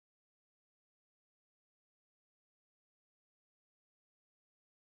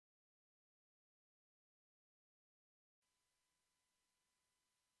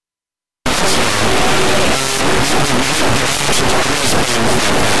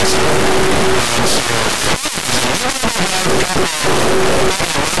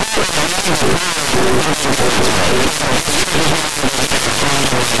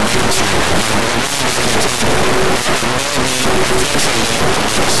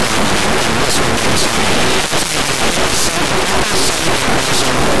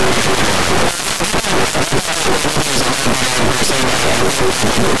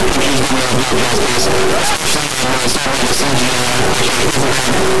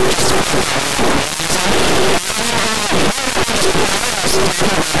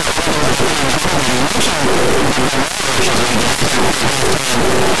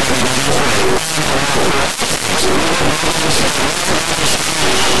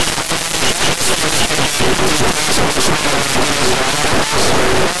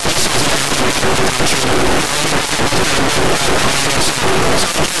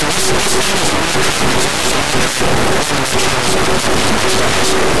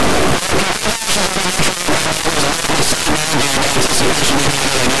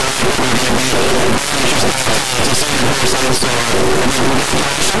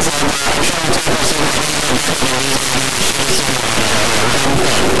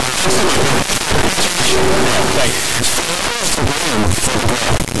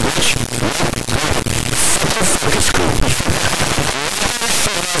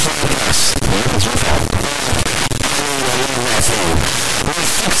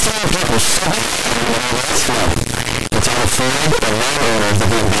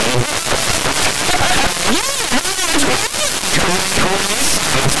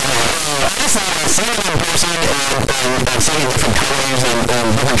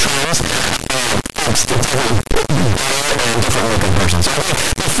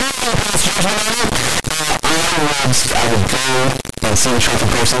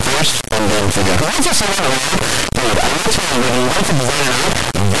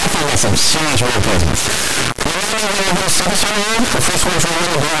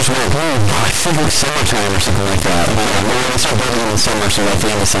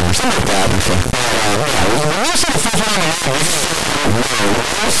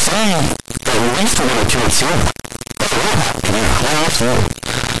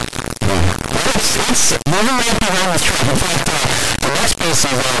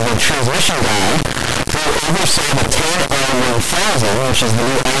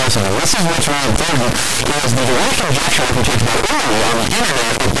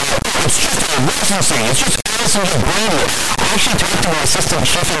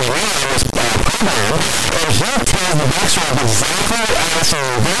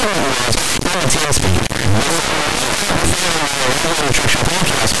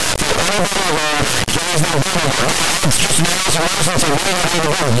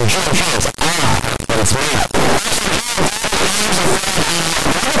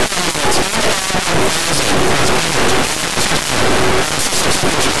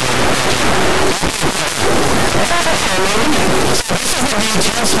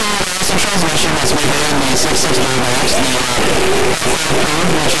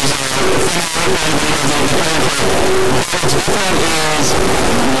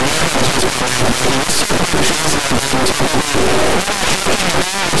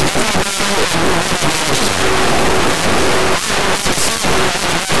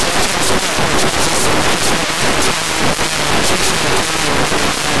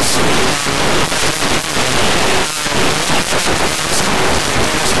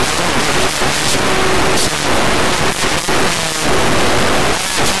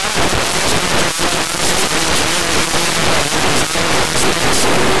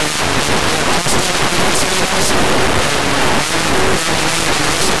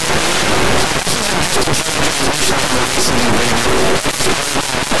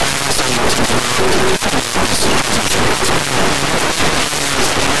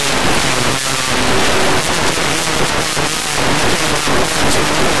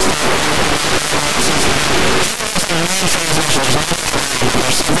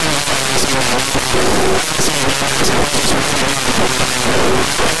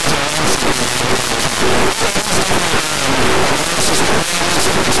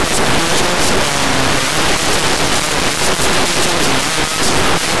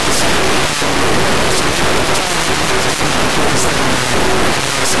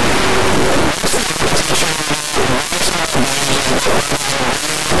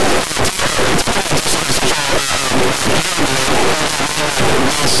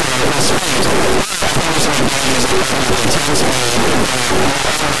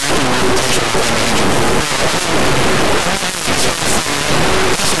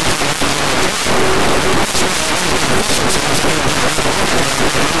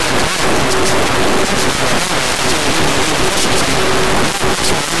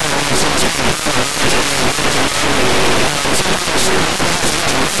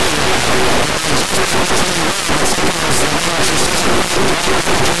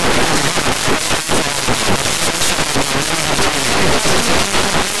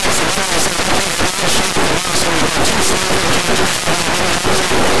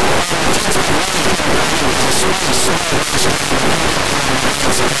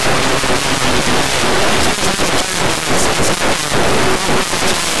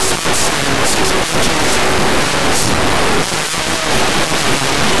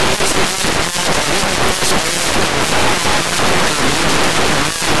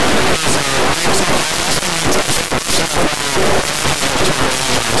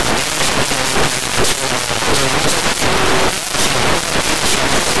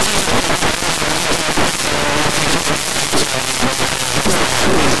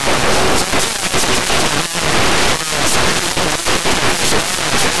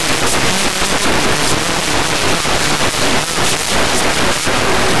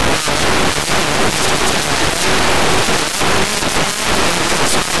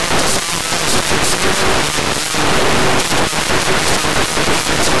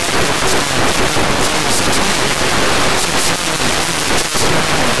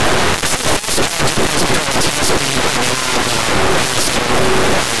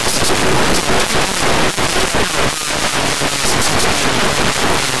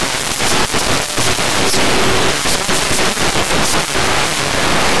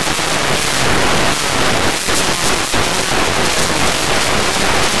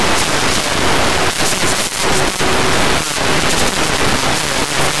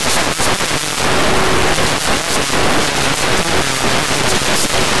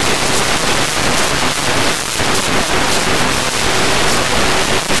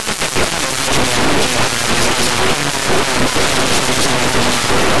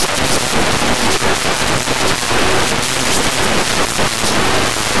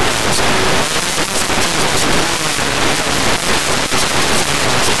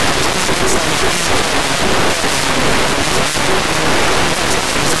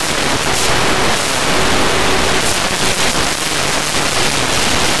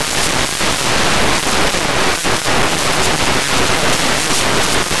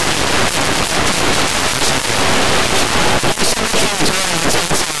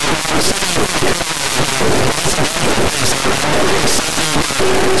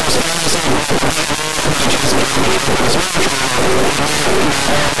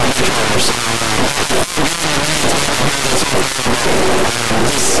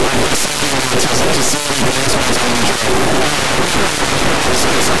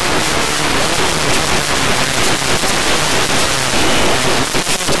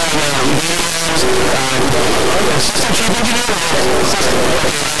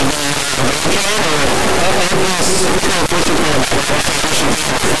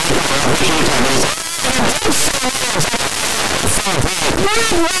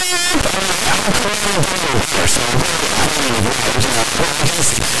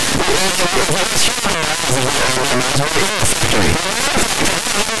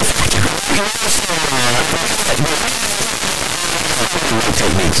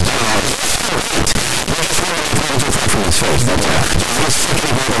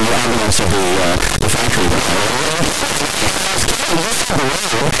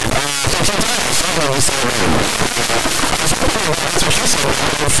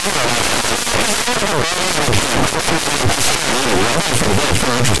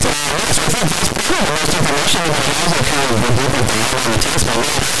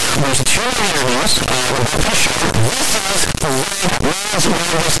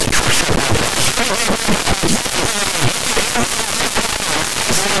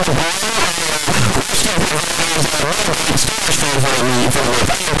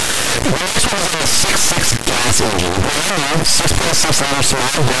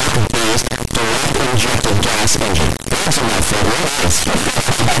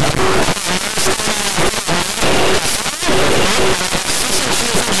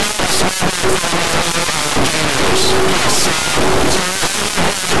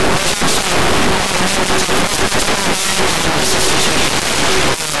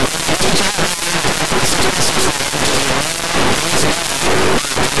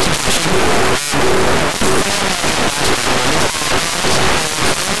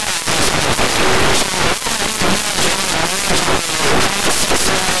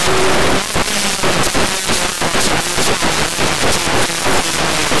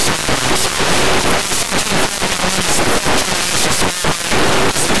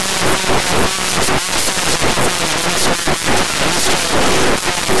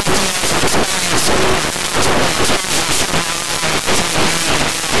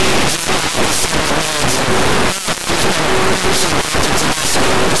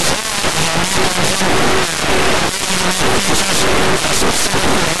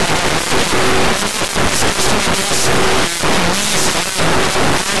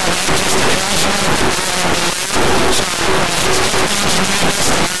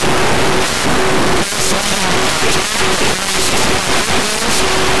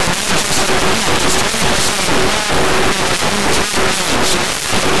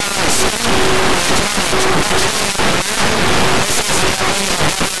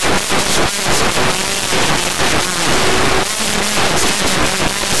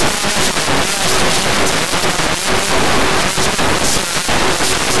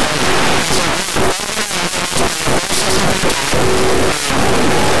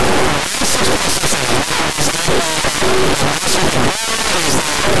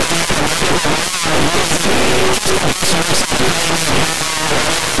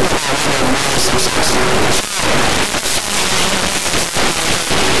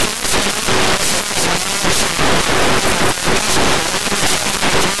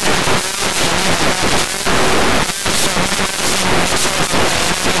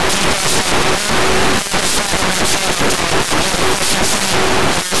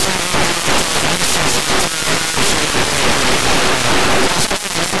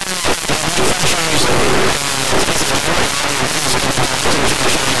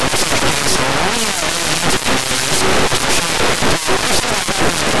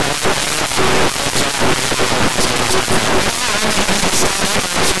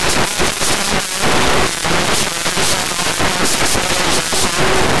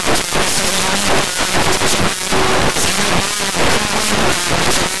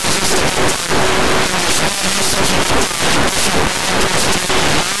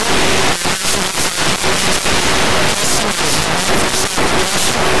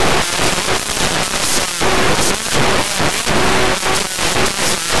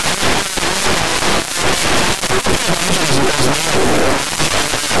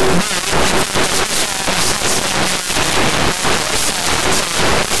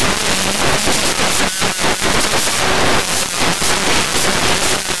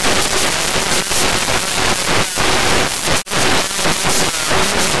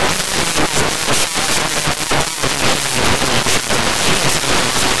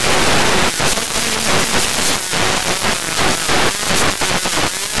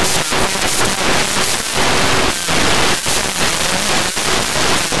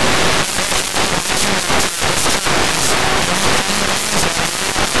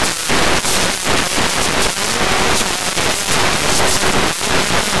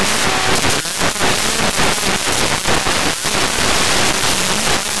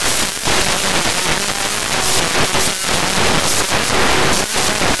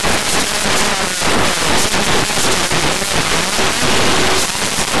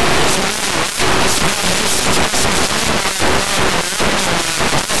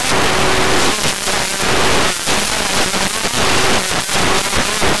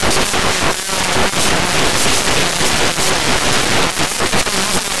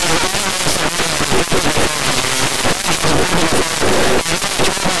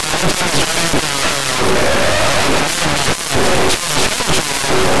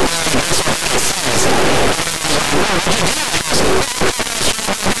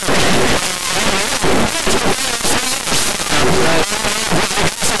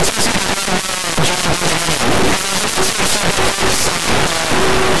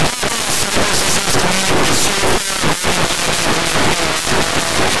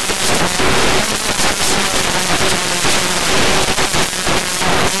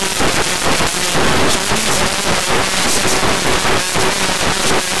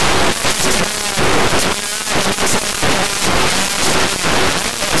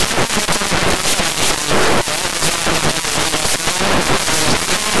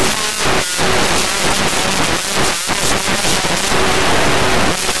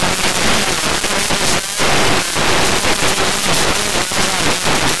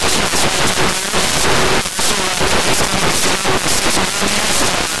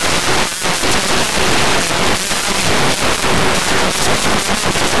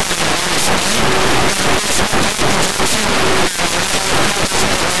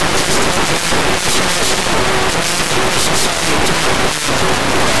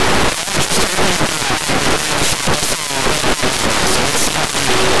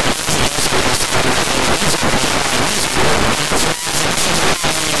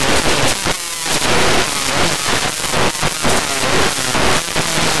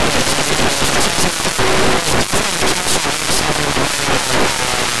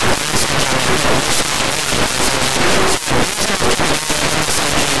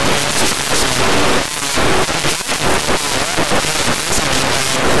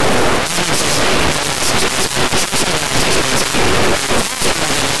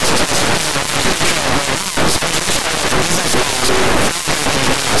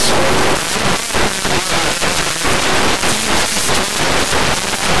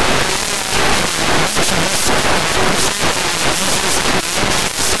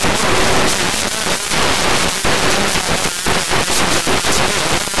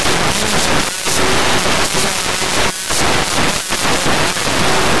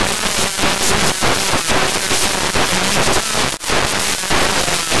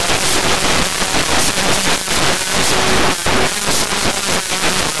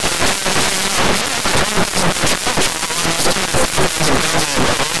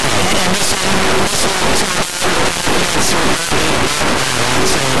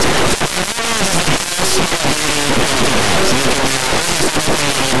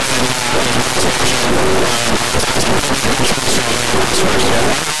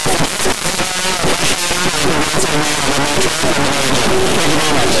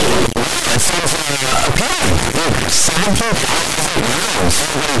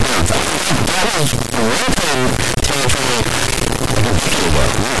 everybody's mouth. That was rampant territory like a decade ago.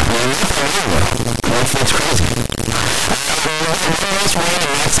 That's crazy. One last one,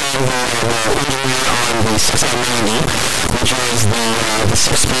 and that's engineer on the 6890, which is the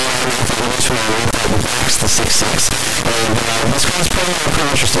 6-speed automatic that released from the Vax, the 6.6. And this one's pretty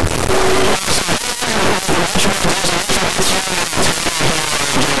interesting.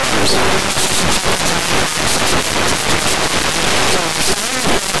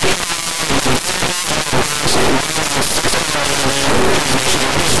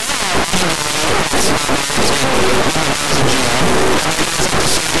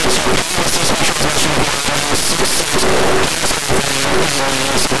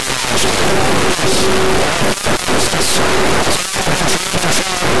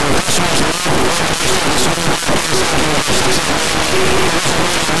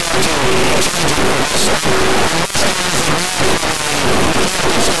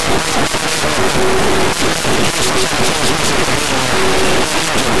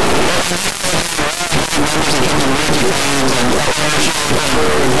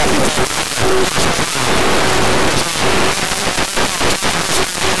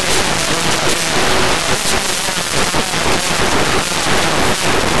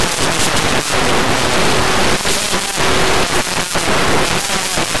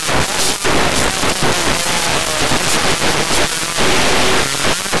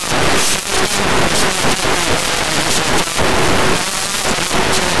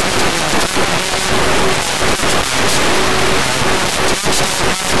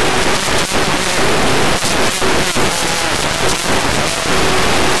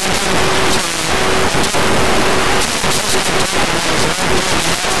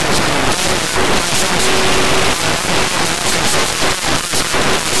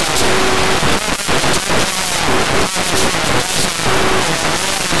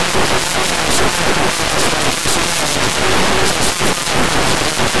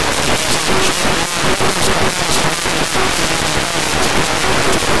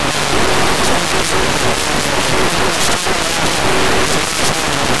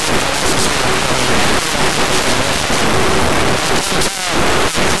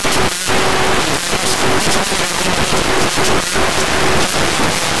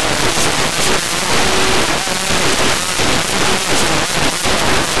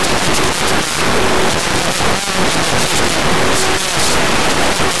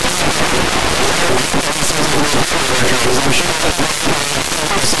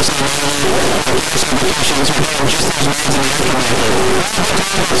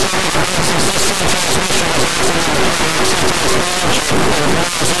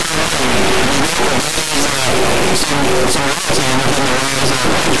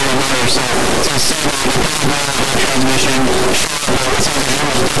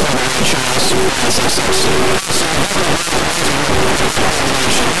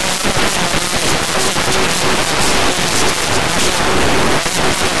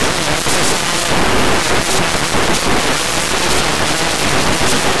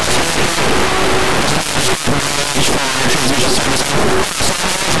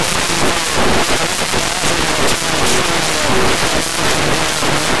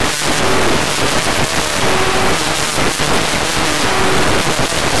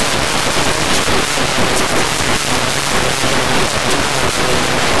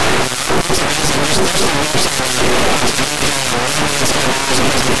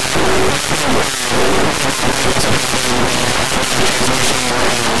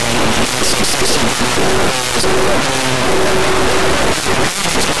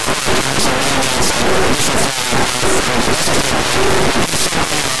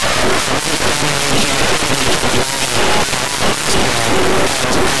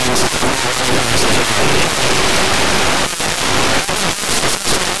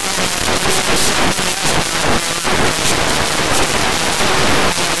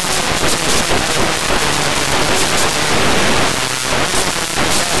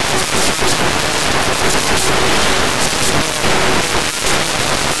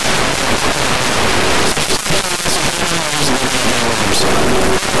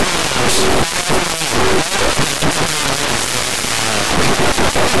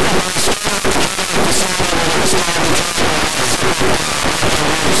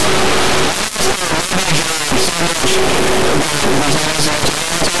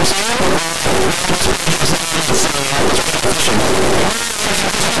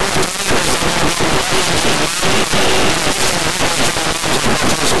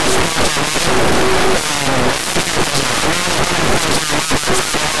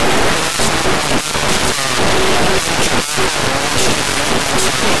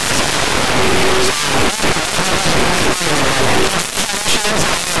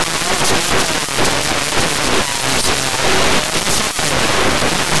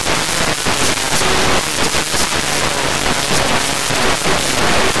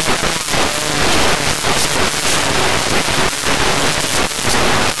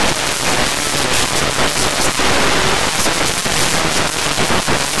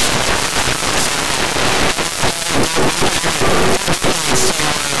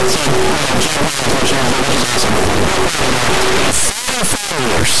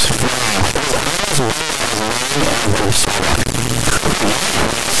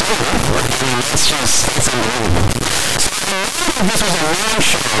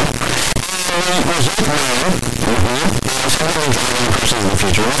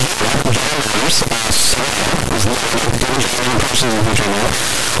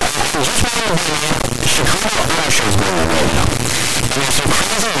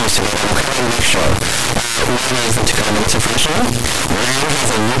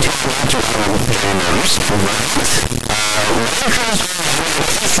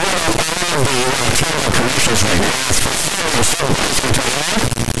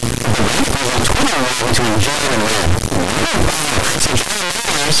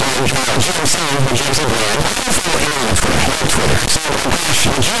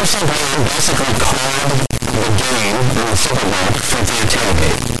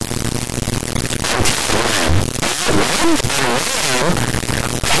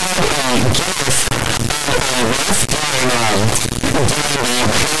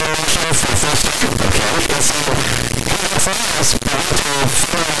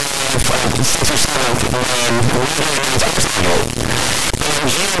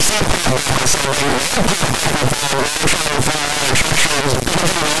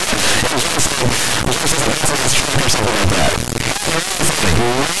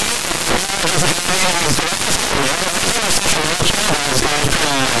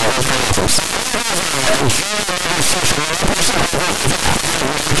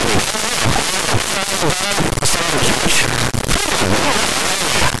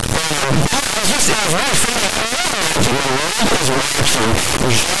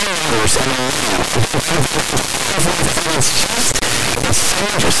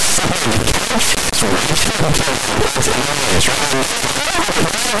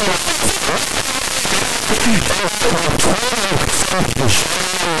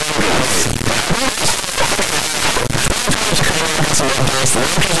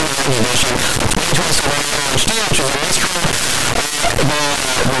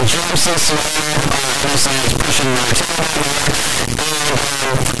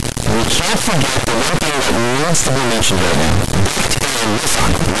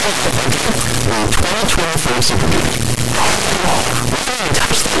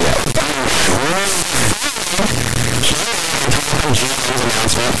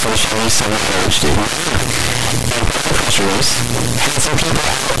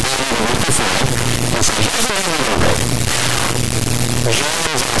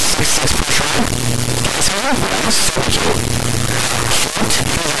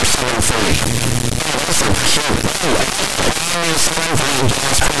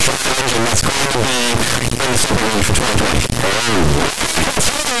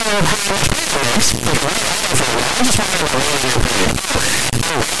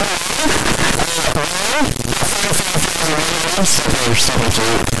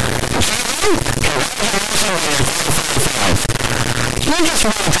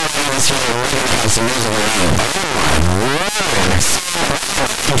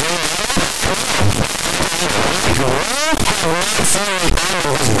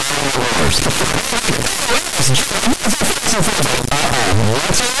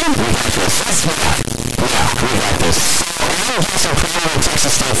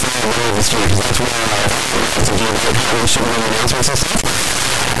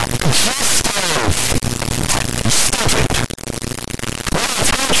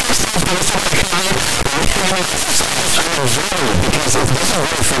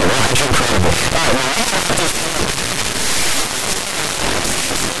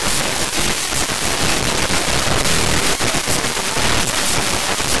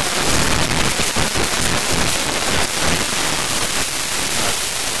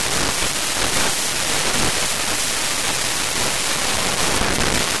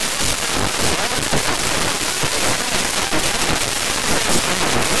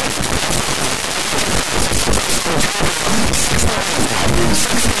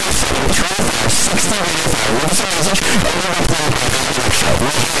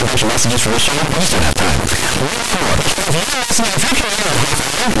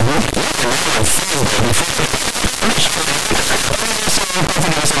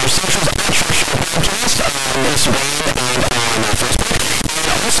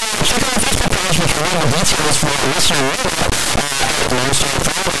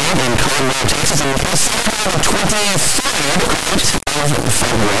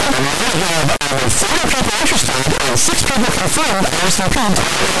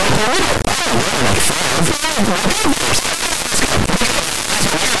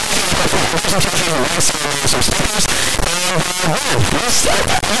 some stickers, and I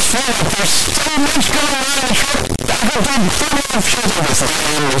feel like there's so much going on in the truck. I've done plenty of shows on this,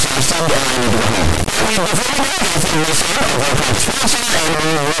 and there's some I need to go home. I mean, if you want anything this year, I'll go to sponsor, and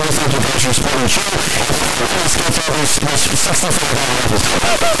we really thank you guys for supporting the show. Let's get to this 65 episode.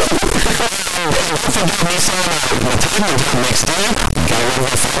 And don't forget me saying the time until next day. Gotta love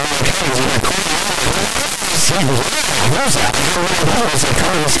that for all the kids. You got cool. Where's that? I don't know what it is. It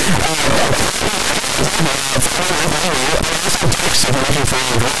comes. Text information for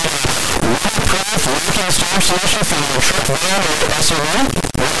you. Proof, working storm solution for your truck van or SRM.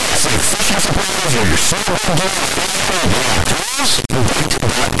 It's like fishing supplies or your small one gear. Tools.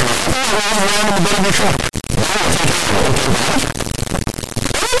 Around in the bed of your truck.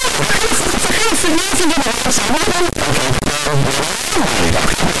 It's significant.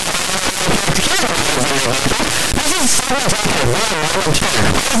 This is someone's like a long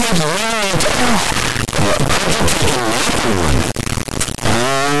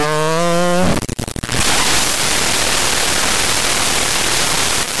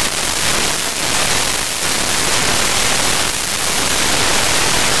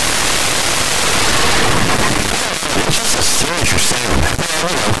it's just a signature sound.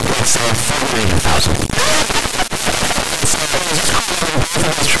 It's 480,000.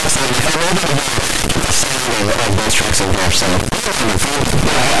 Both trucks in there, so I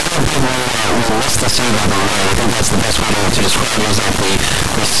don't think we'll miss the sound on the road. I think that's the best way to describe it, is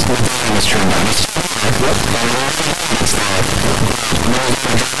that the volume is turned down. It's the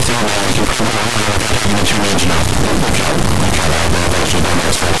you can put it on without having to turn the engine off. I've actually done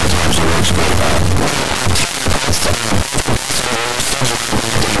this 5 times, so it works great.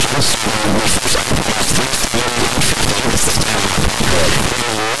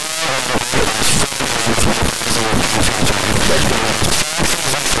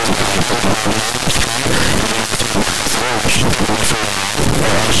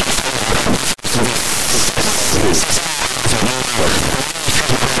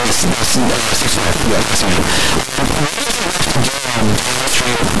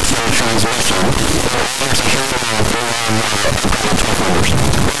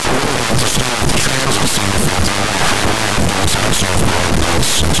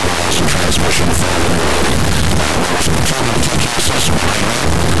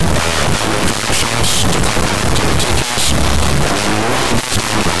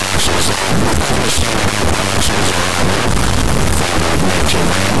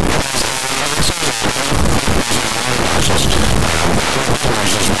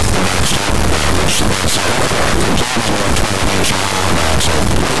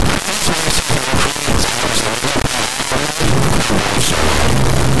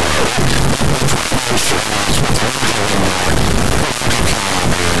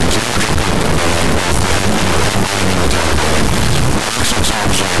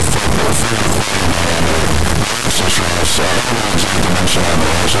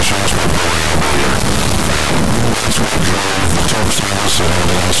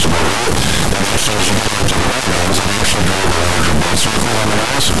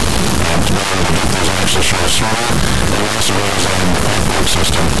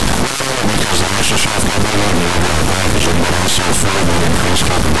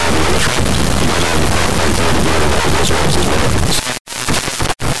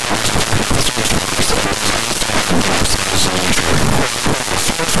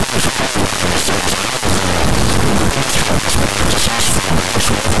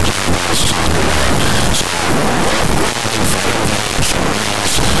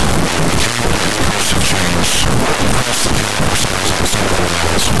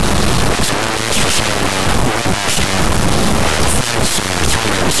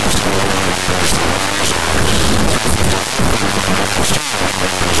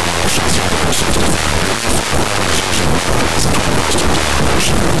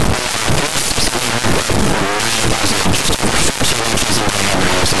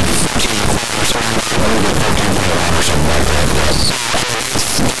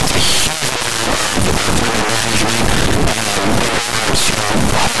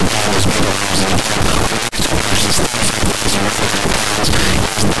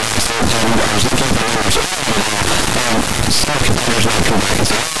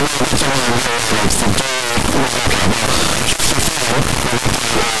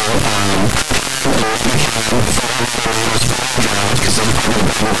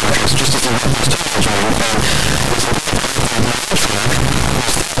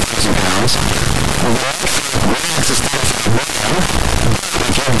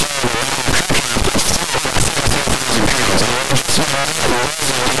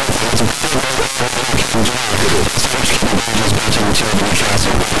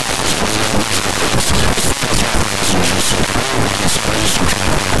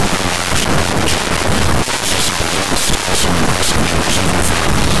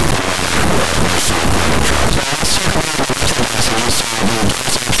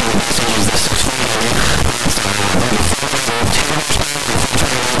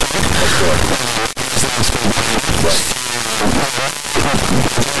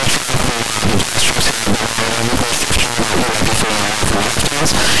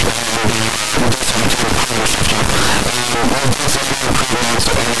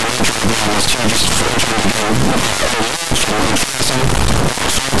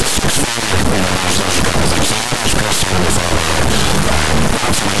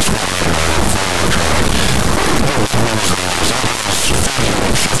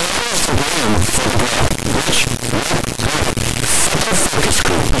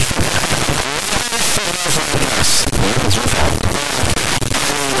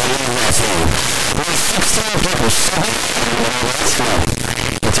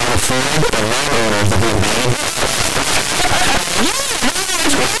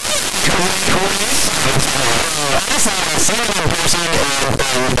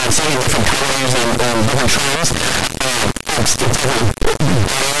 seeing different colors and different trends, it's definitely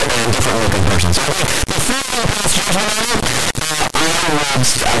better and different looking person. So before I pass judgment on it,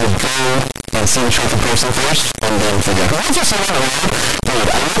 I would go and see the truck in person first, and then figure out, once you see it around, dude,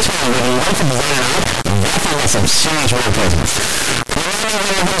 I will tell you, when you like to design it out, that thing has some serious road presence.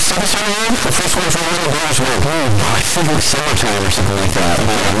 The first one for $1 was I think it was summertime or something like that.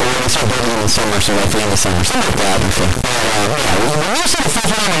 We started building in the summer, so like the end of summer, something like that. When you see the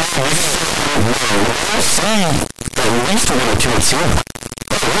first one, you'll see at least 1 or 2 at SEMA.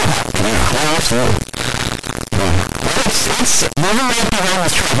 Yeah, absolutely. Let's never mind behind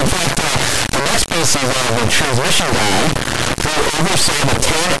this truck. In fact, the next piece is the transmission guy who oversaw the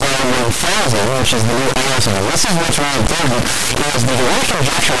 10R1000, which is the new ISO. This is what's really important, is the direction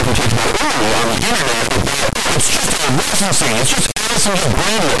injection like we talked about earlier on the internet. It's just a reference thing. It's just awesome to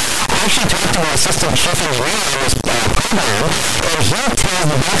brand it. I actually talked to my assistant chief engineer on this program, and he tells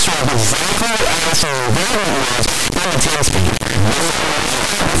the backstory of exactly what ISO development was in the 10-speed.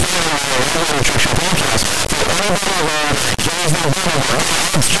 Nutrition podcast. For anybody who carries their video,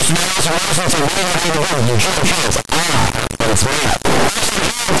 it's just miles and miles and miles and miles. You jump chance. But it's not.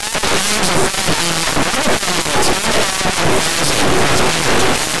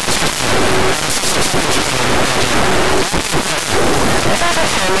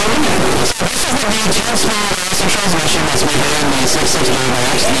 This is the new 10-speed master transmission that's behind the 660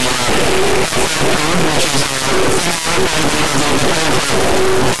 Max, the which is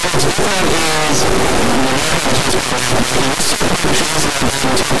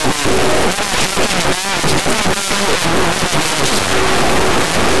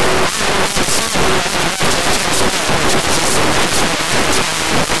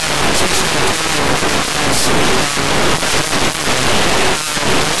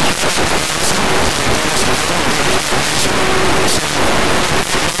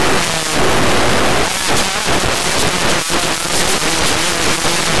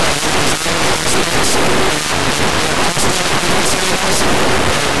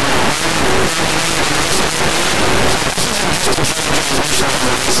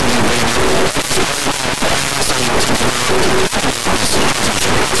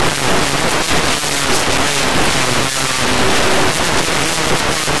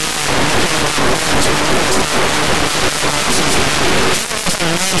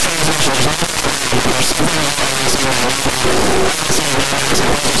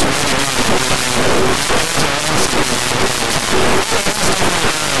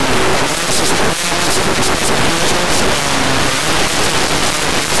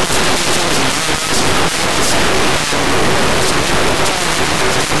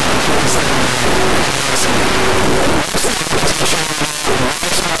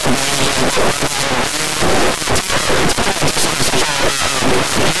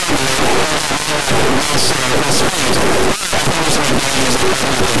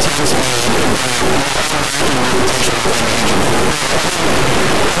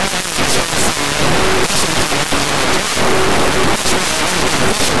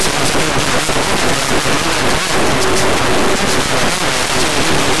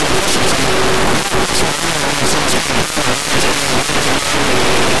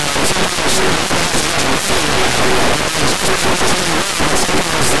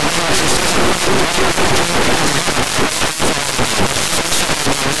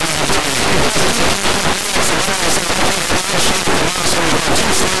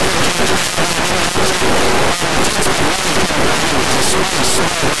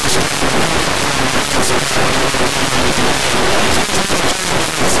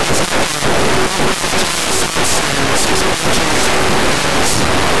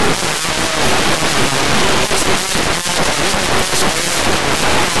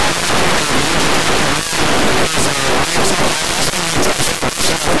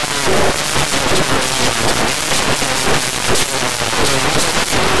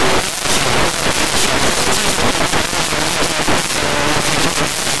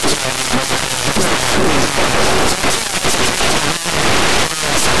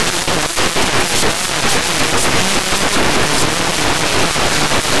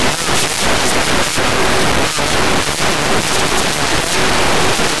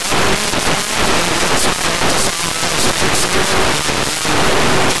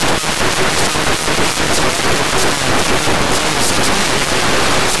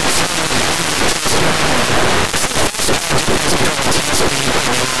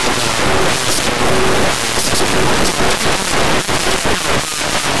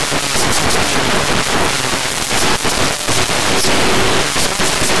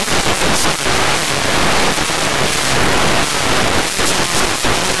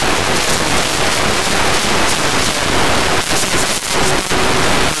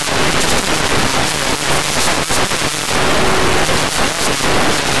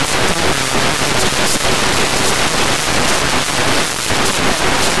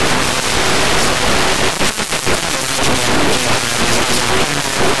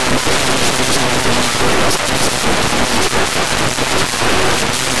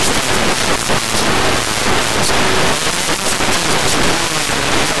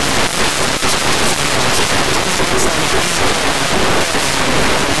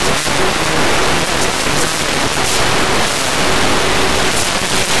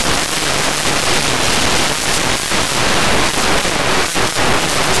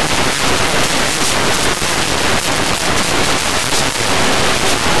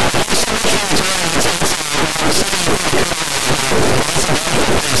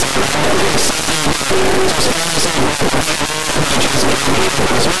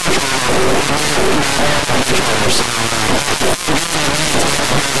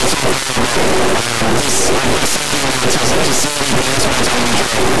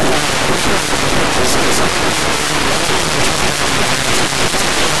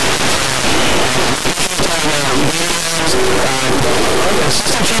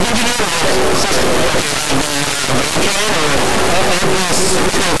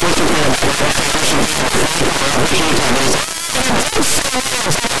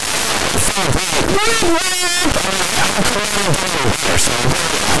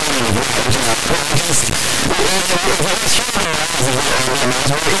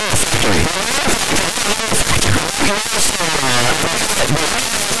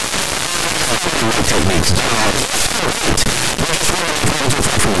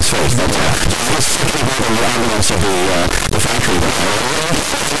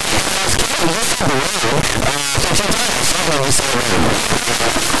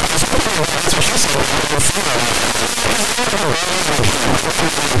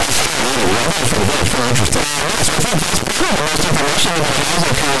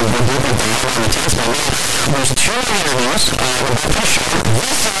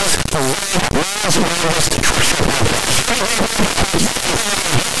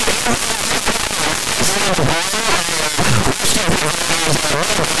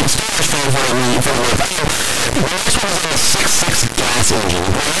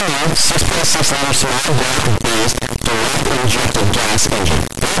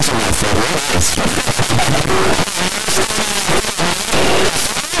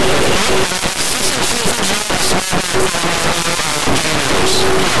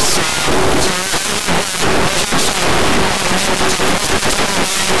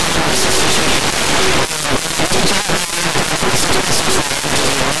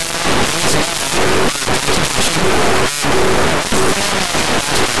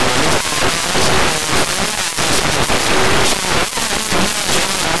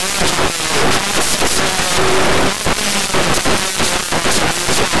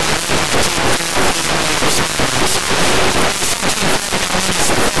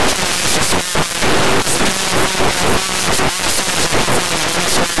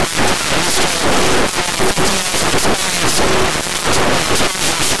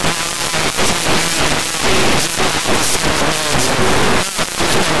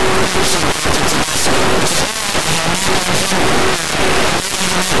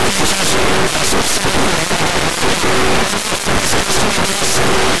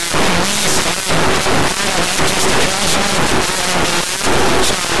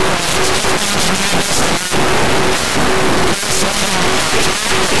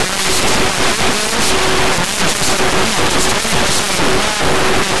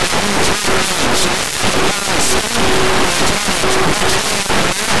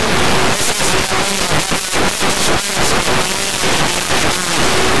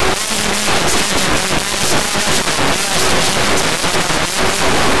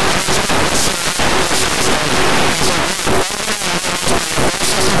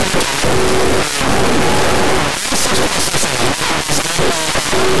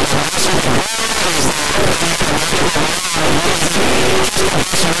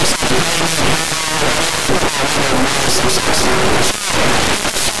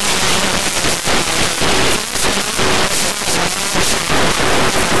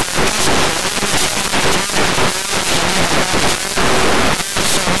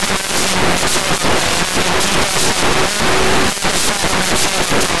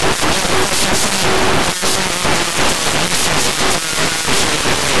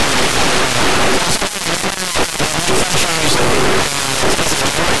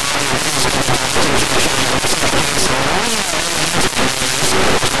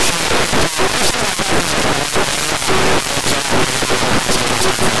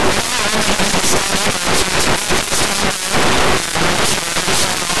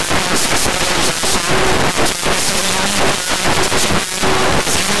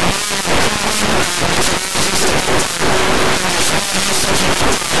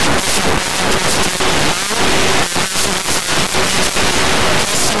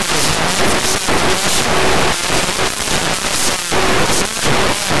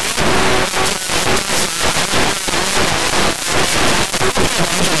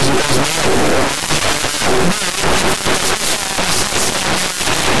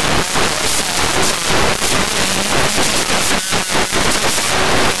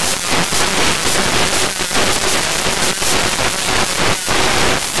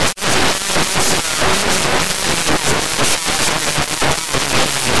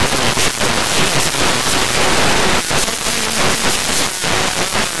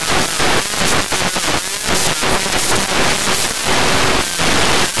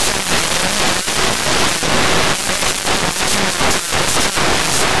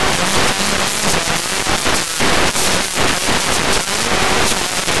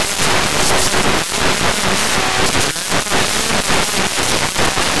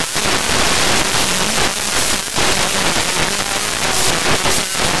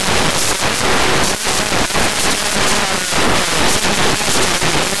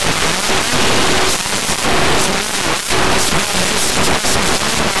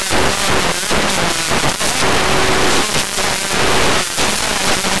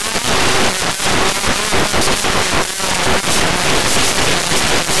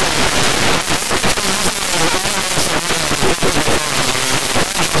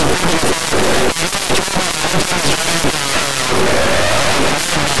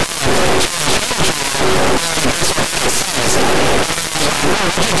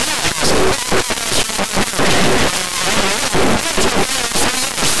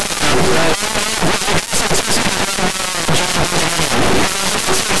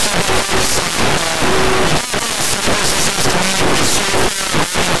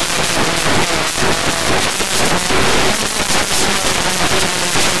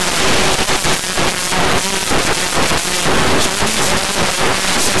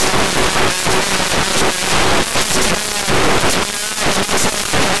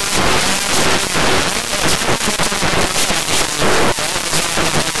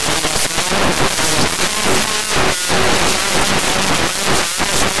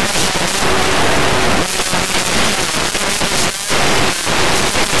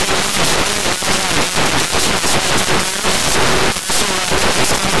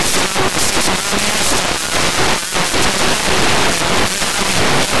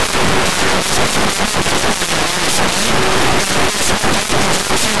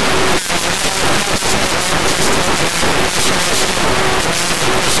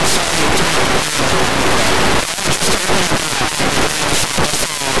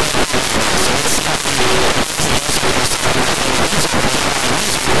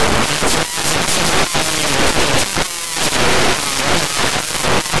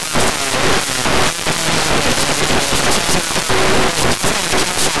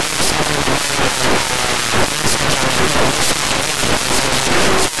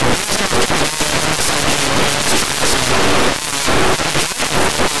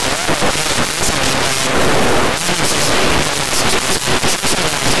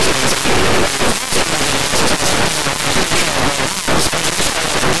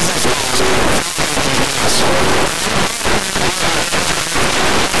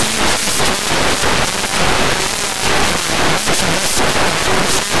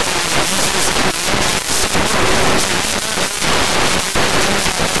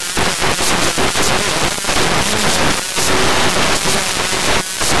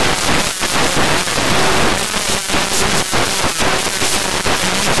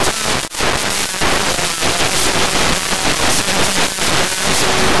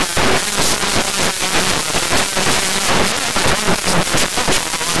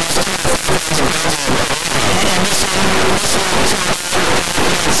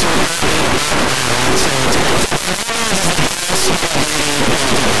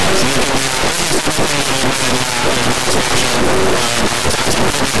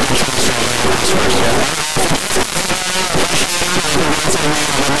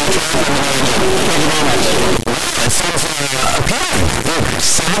It seems appealing.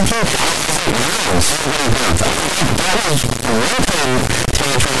 17,000 miles. That was rampant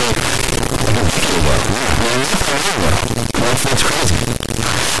territory like a decade ago. That's crazy.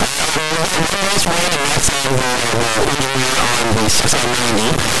 One last one, and that's the engineer on the 690,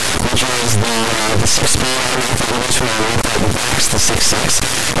 which is the 6-speed automatic English railroad that backs the 6.6.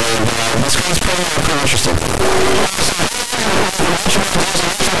 And this one's pretty interesting.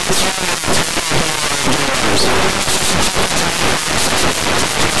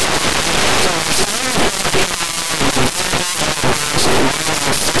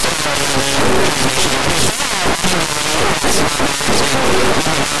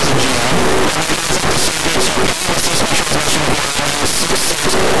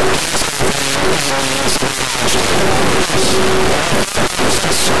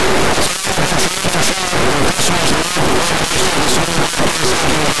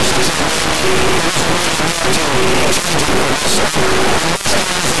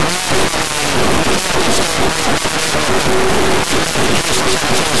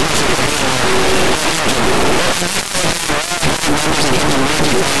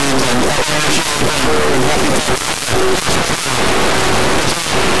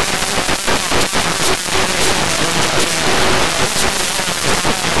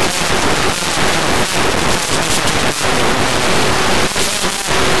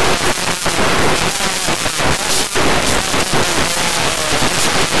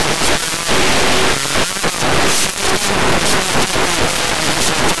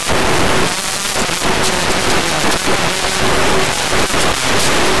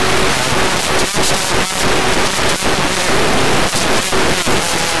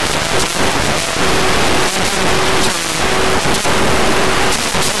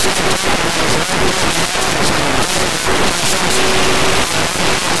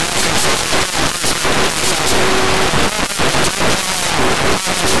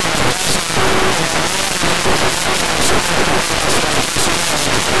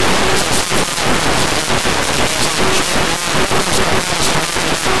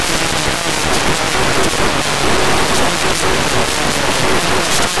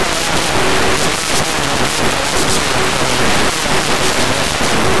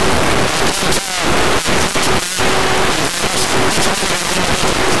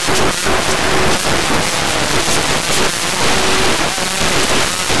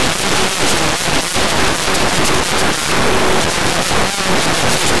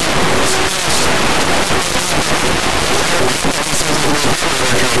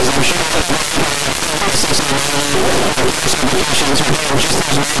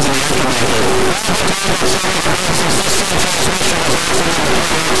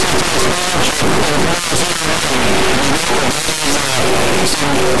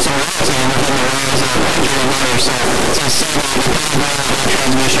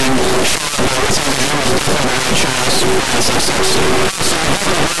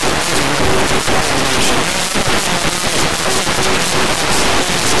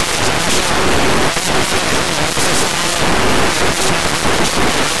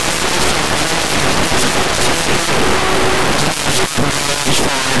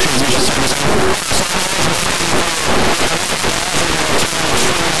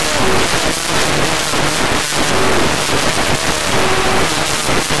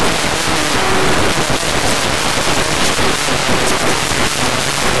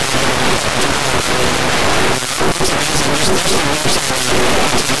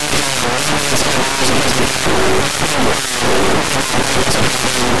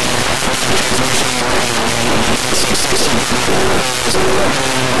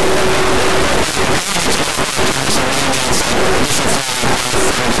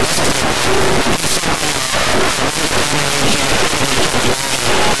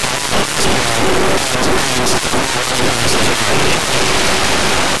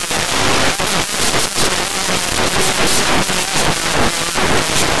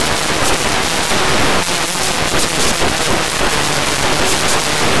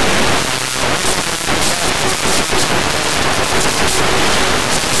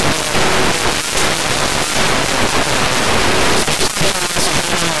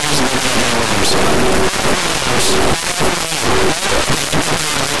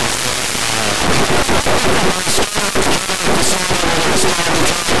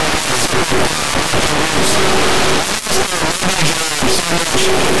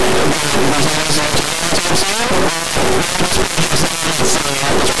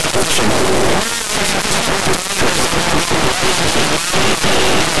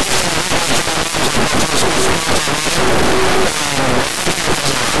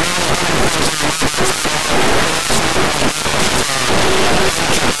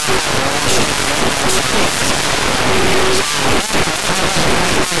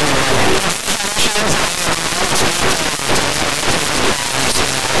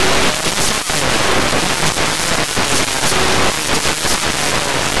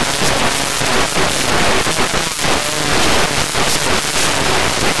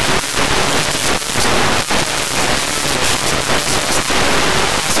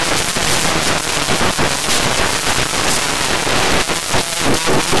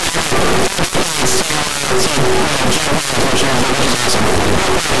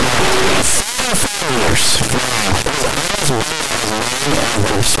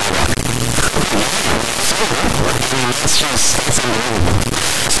 sidewalk. That's unbelievable.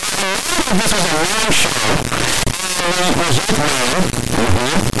 So this was a live show. It was with Ryan.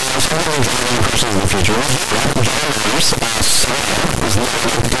 Some of the driving impressions in the future. John Morris, was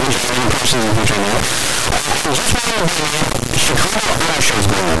doing driving impressions in the future now. Just one of the Chicago auto shows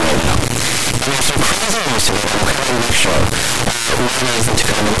going on right now. And there's some crazy news today that will come in the next show. One is the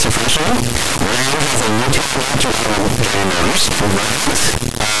Tacoma Military Show. Ryan has a new team to John Morris for Ryan.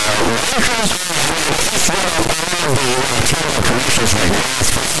 Ryan Cruz is all of the Tacoma commercials right now.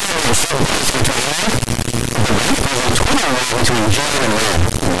 It's for the film between John and Ryan.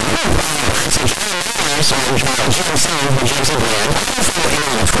 So John and Ryan, so GMC Brand,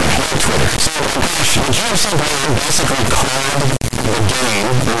 on Twitter. So GMC Brand basically called the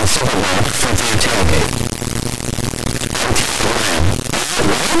game in the Super Bowl for their tailgate.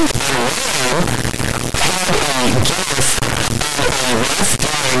 Ryan had a gif of a ref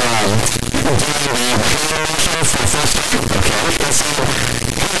doing the motion for first down, okay? And so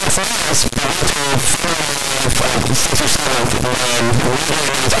for us, we went to 6 or 7 when we were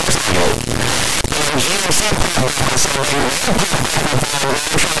in the tailgate. And GMC put up and said, we're trying to find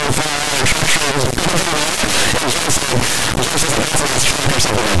instructions, and Jim said, let's try or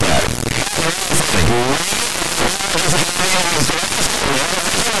something like that.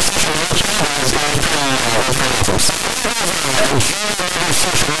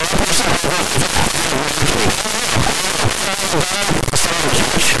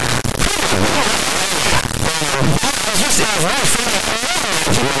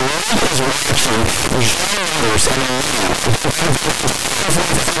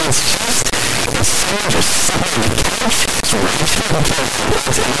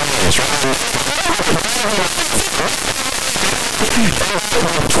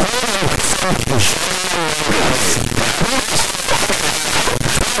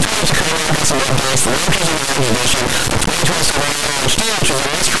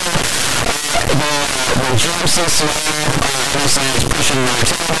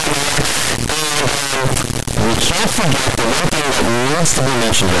 We can't forget the one thing that needs to be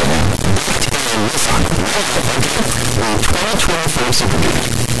mentioned right now. Nissan. In 2023 Super Bowl.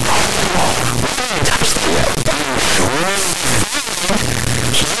 We haven't touched that yet.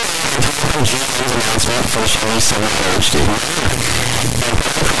 GM's announcement for the Chevy Silverado HD. And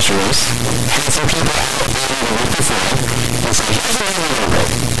the press release had some people out there the week before and said, here's what I'm going to do.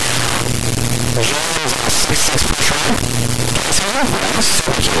 GM's on a 6.6 push ride. Guys, how about that?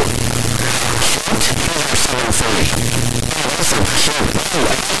 Super cute. Front, here's our 730. Oh, that's so cute. Oh,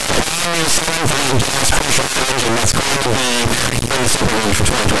 730 gas push ride engine that's going to be in the Super Bowl for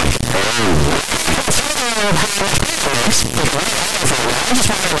 2020.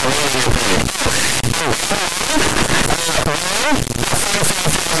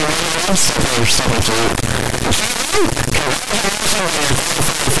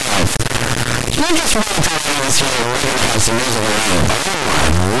 You just want to tell me this year we're going to have some news of our own. Oh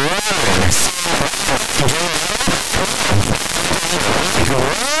my word.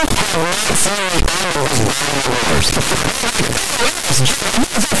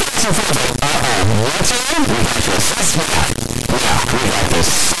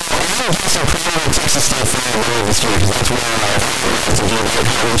 Texas State Fair this year, because that's where I to do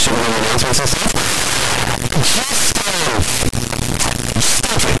the Super Bowl announcements and stuff. Just stop it.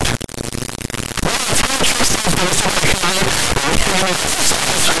 Well, it's not trust us, but it's not like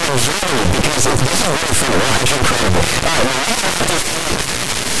it's reserved, because this is really fun to watch. Incredible.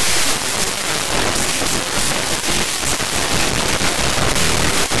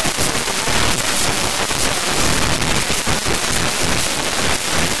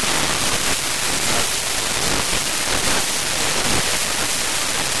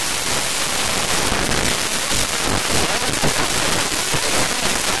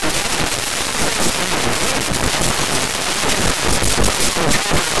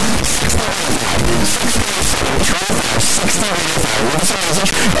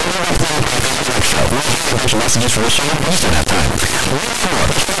 Messages for the show, we just don't have time.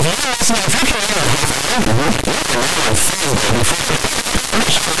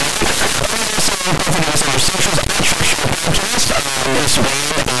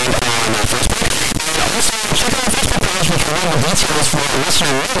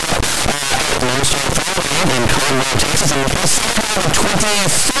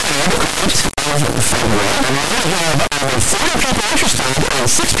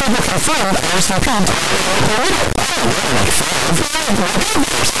 Six people confirmed RSVP.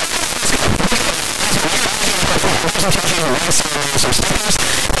 some stickers,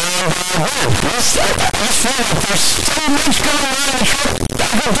 and I just feel like there's so much going on in the truck.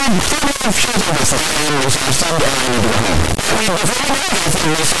 I've been doing 30 shows on this, and I'm exhausted, and I need to go home. I mean, before you know it, I think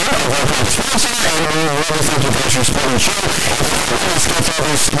we said, I've got a sponsor, and we really thank you guys for supporting the show. Let's get to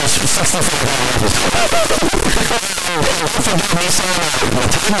this 65 hours. And don't forget me saying, the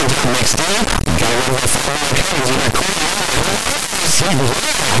time until next day, you gotta run that 5 coins, you gotta call me.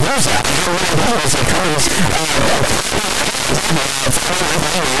 Where's that? I don't know what it is. It comes,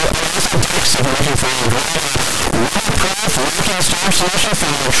 storage solution for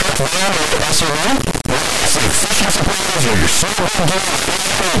your truck, van, or SUV. It's like fishing supplies, your snowboard gear,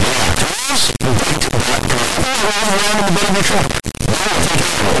 tools, around in the bed of your truck.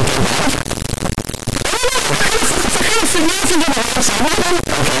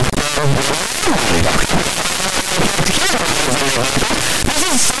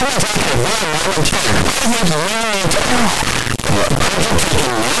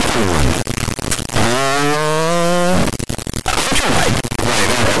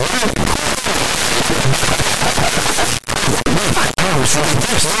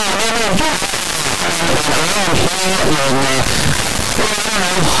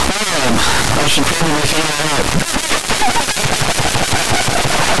 I should probably figure it out.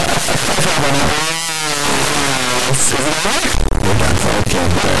 Is it alright? We're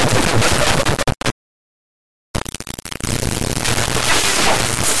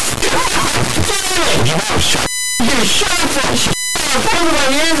done for you shut up!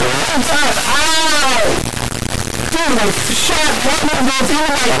 Ow! Dude, like, shut up! What am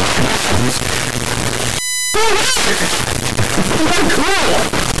I cool!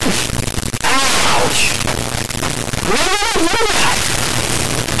 Ouch! Why did I do that?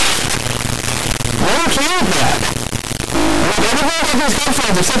 Why don't you do that? Everyone has these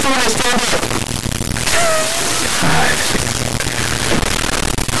headphones except for when I stand up.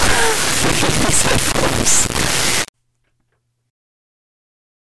 These headphones.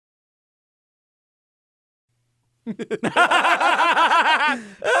 We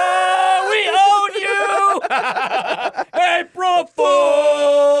own you! April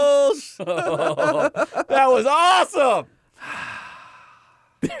Fools! That was awesome!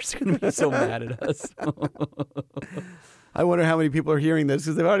 They're going to be so mad at us. I wonder how many people are hearing this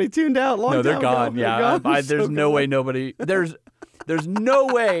because they've already tuned out long No, they're time gone. ago. Yeah, They're there's so no gone. way nobody. There's no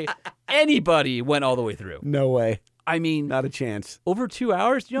way anybody went all the way through. No way. I mean, Not a chance. over 2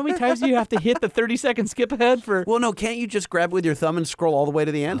 hours. Do you know how many times you have to hit the 30-second skip ahead for? Well, no, can't you just grab with your thumb and scroll all the way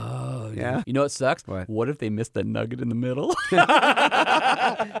to the end? Oh, yeah. You know what sucks? What? if they missed that nugget in the middle?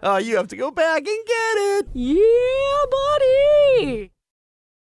 Oh, you have to go back and get it. Yeah, buddy.